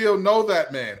 I still know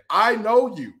that man. I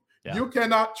know you. Yeah. You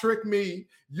cannot trick me.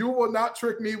 You will not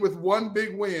trick me with one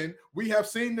big win. We have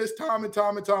seen this time and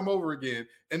time and time over again.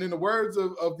 And in the words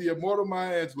of the immortal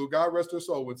Maya Angelou, God rest her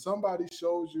soul, when somebody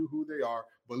shows you who they are,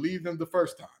 believe them the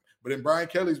first time. But in Brian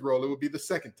Kelly's role, it would be the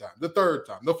second time, the third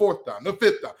time, the fourth time, the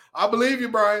fifth time. I believe you,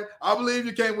 Brian. I believe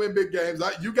you can't win big games.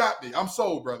 You got me. I'm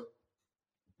sold, brother.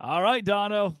 All right,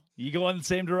 Dono. You going the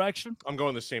same direction? I'm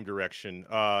going the same direction.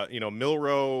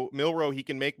 Milroe, he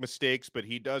can make mistakes, but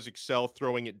he does excel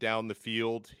throwing it down the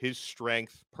field. His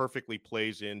strength perfectly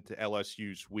plays into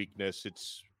LSU's weakness.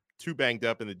 It's too banged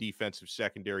up in the defensive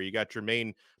secondary. You got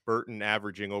Jermaine Burton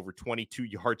averaging over 22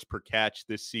 yards per catch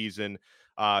this season.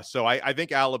 So I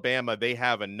think Alabama, they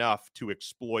have enough to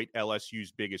exploit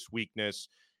LSU's biggest weakness.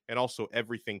 And also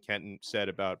everything Kenton said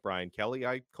about Brian Kelly,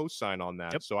 I co-sign on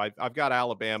that. Yep. So I've got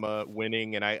Alabama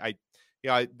winning, and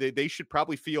they should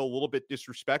probably feel a little bit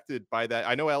disrespected by that.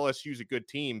 I know LSU's a good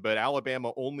team, but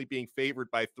Alabama only being favored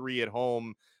by 3 at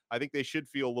home, I think they should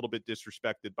feel a little bit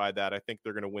disrespected by that. I think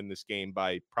they're going to win this game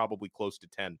by probably close to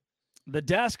 10. The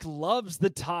desk loves the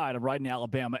Tide of riding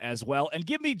Alabama as well. And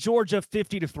give me Georgia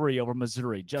 50-3 over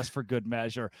Missouri, just for good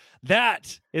measure.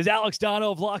 That is Alex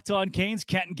Dono of Locked On Canes,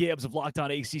 Kenton Gibbs of Locked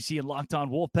On ACC and Locked On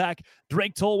Wolfpack,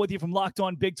 Drake Toll with you from Locked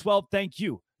On Big 12. Thank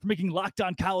you for making Locked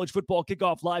On College Football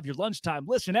Kickoff Live your lunchtime.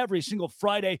 Listen every single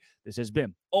Friday. This has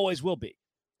been, always will be,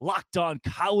 Locked On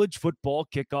College Football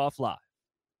Kickoff Live.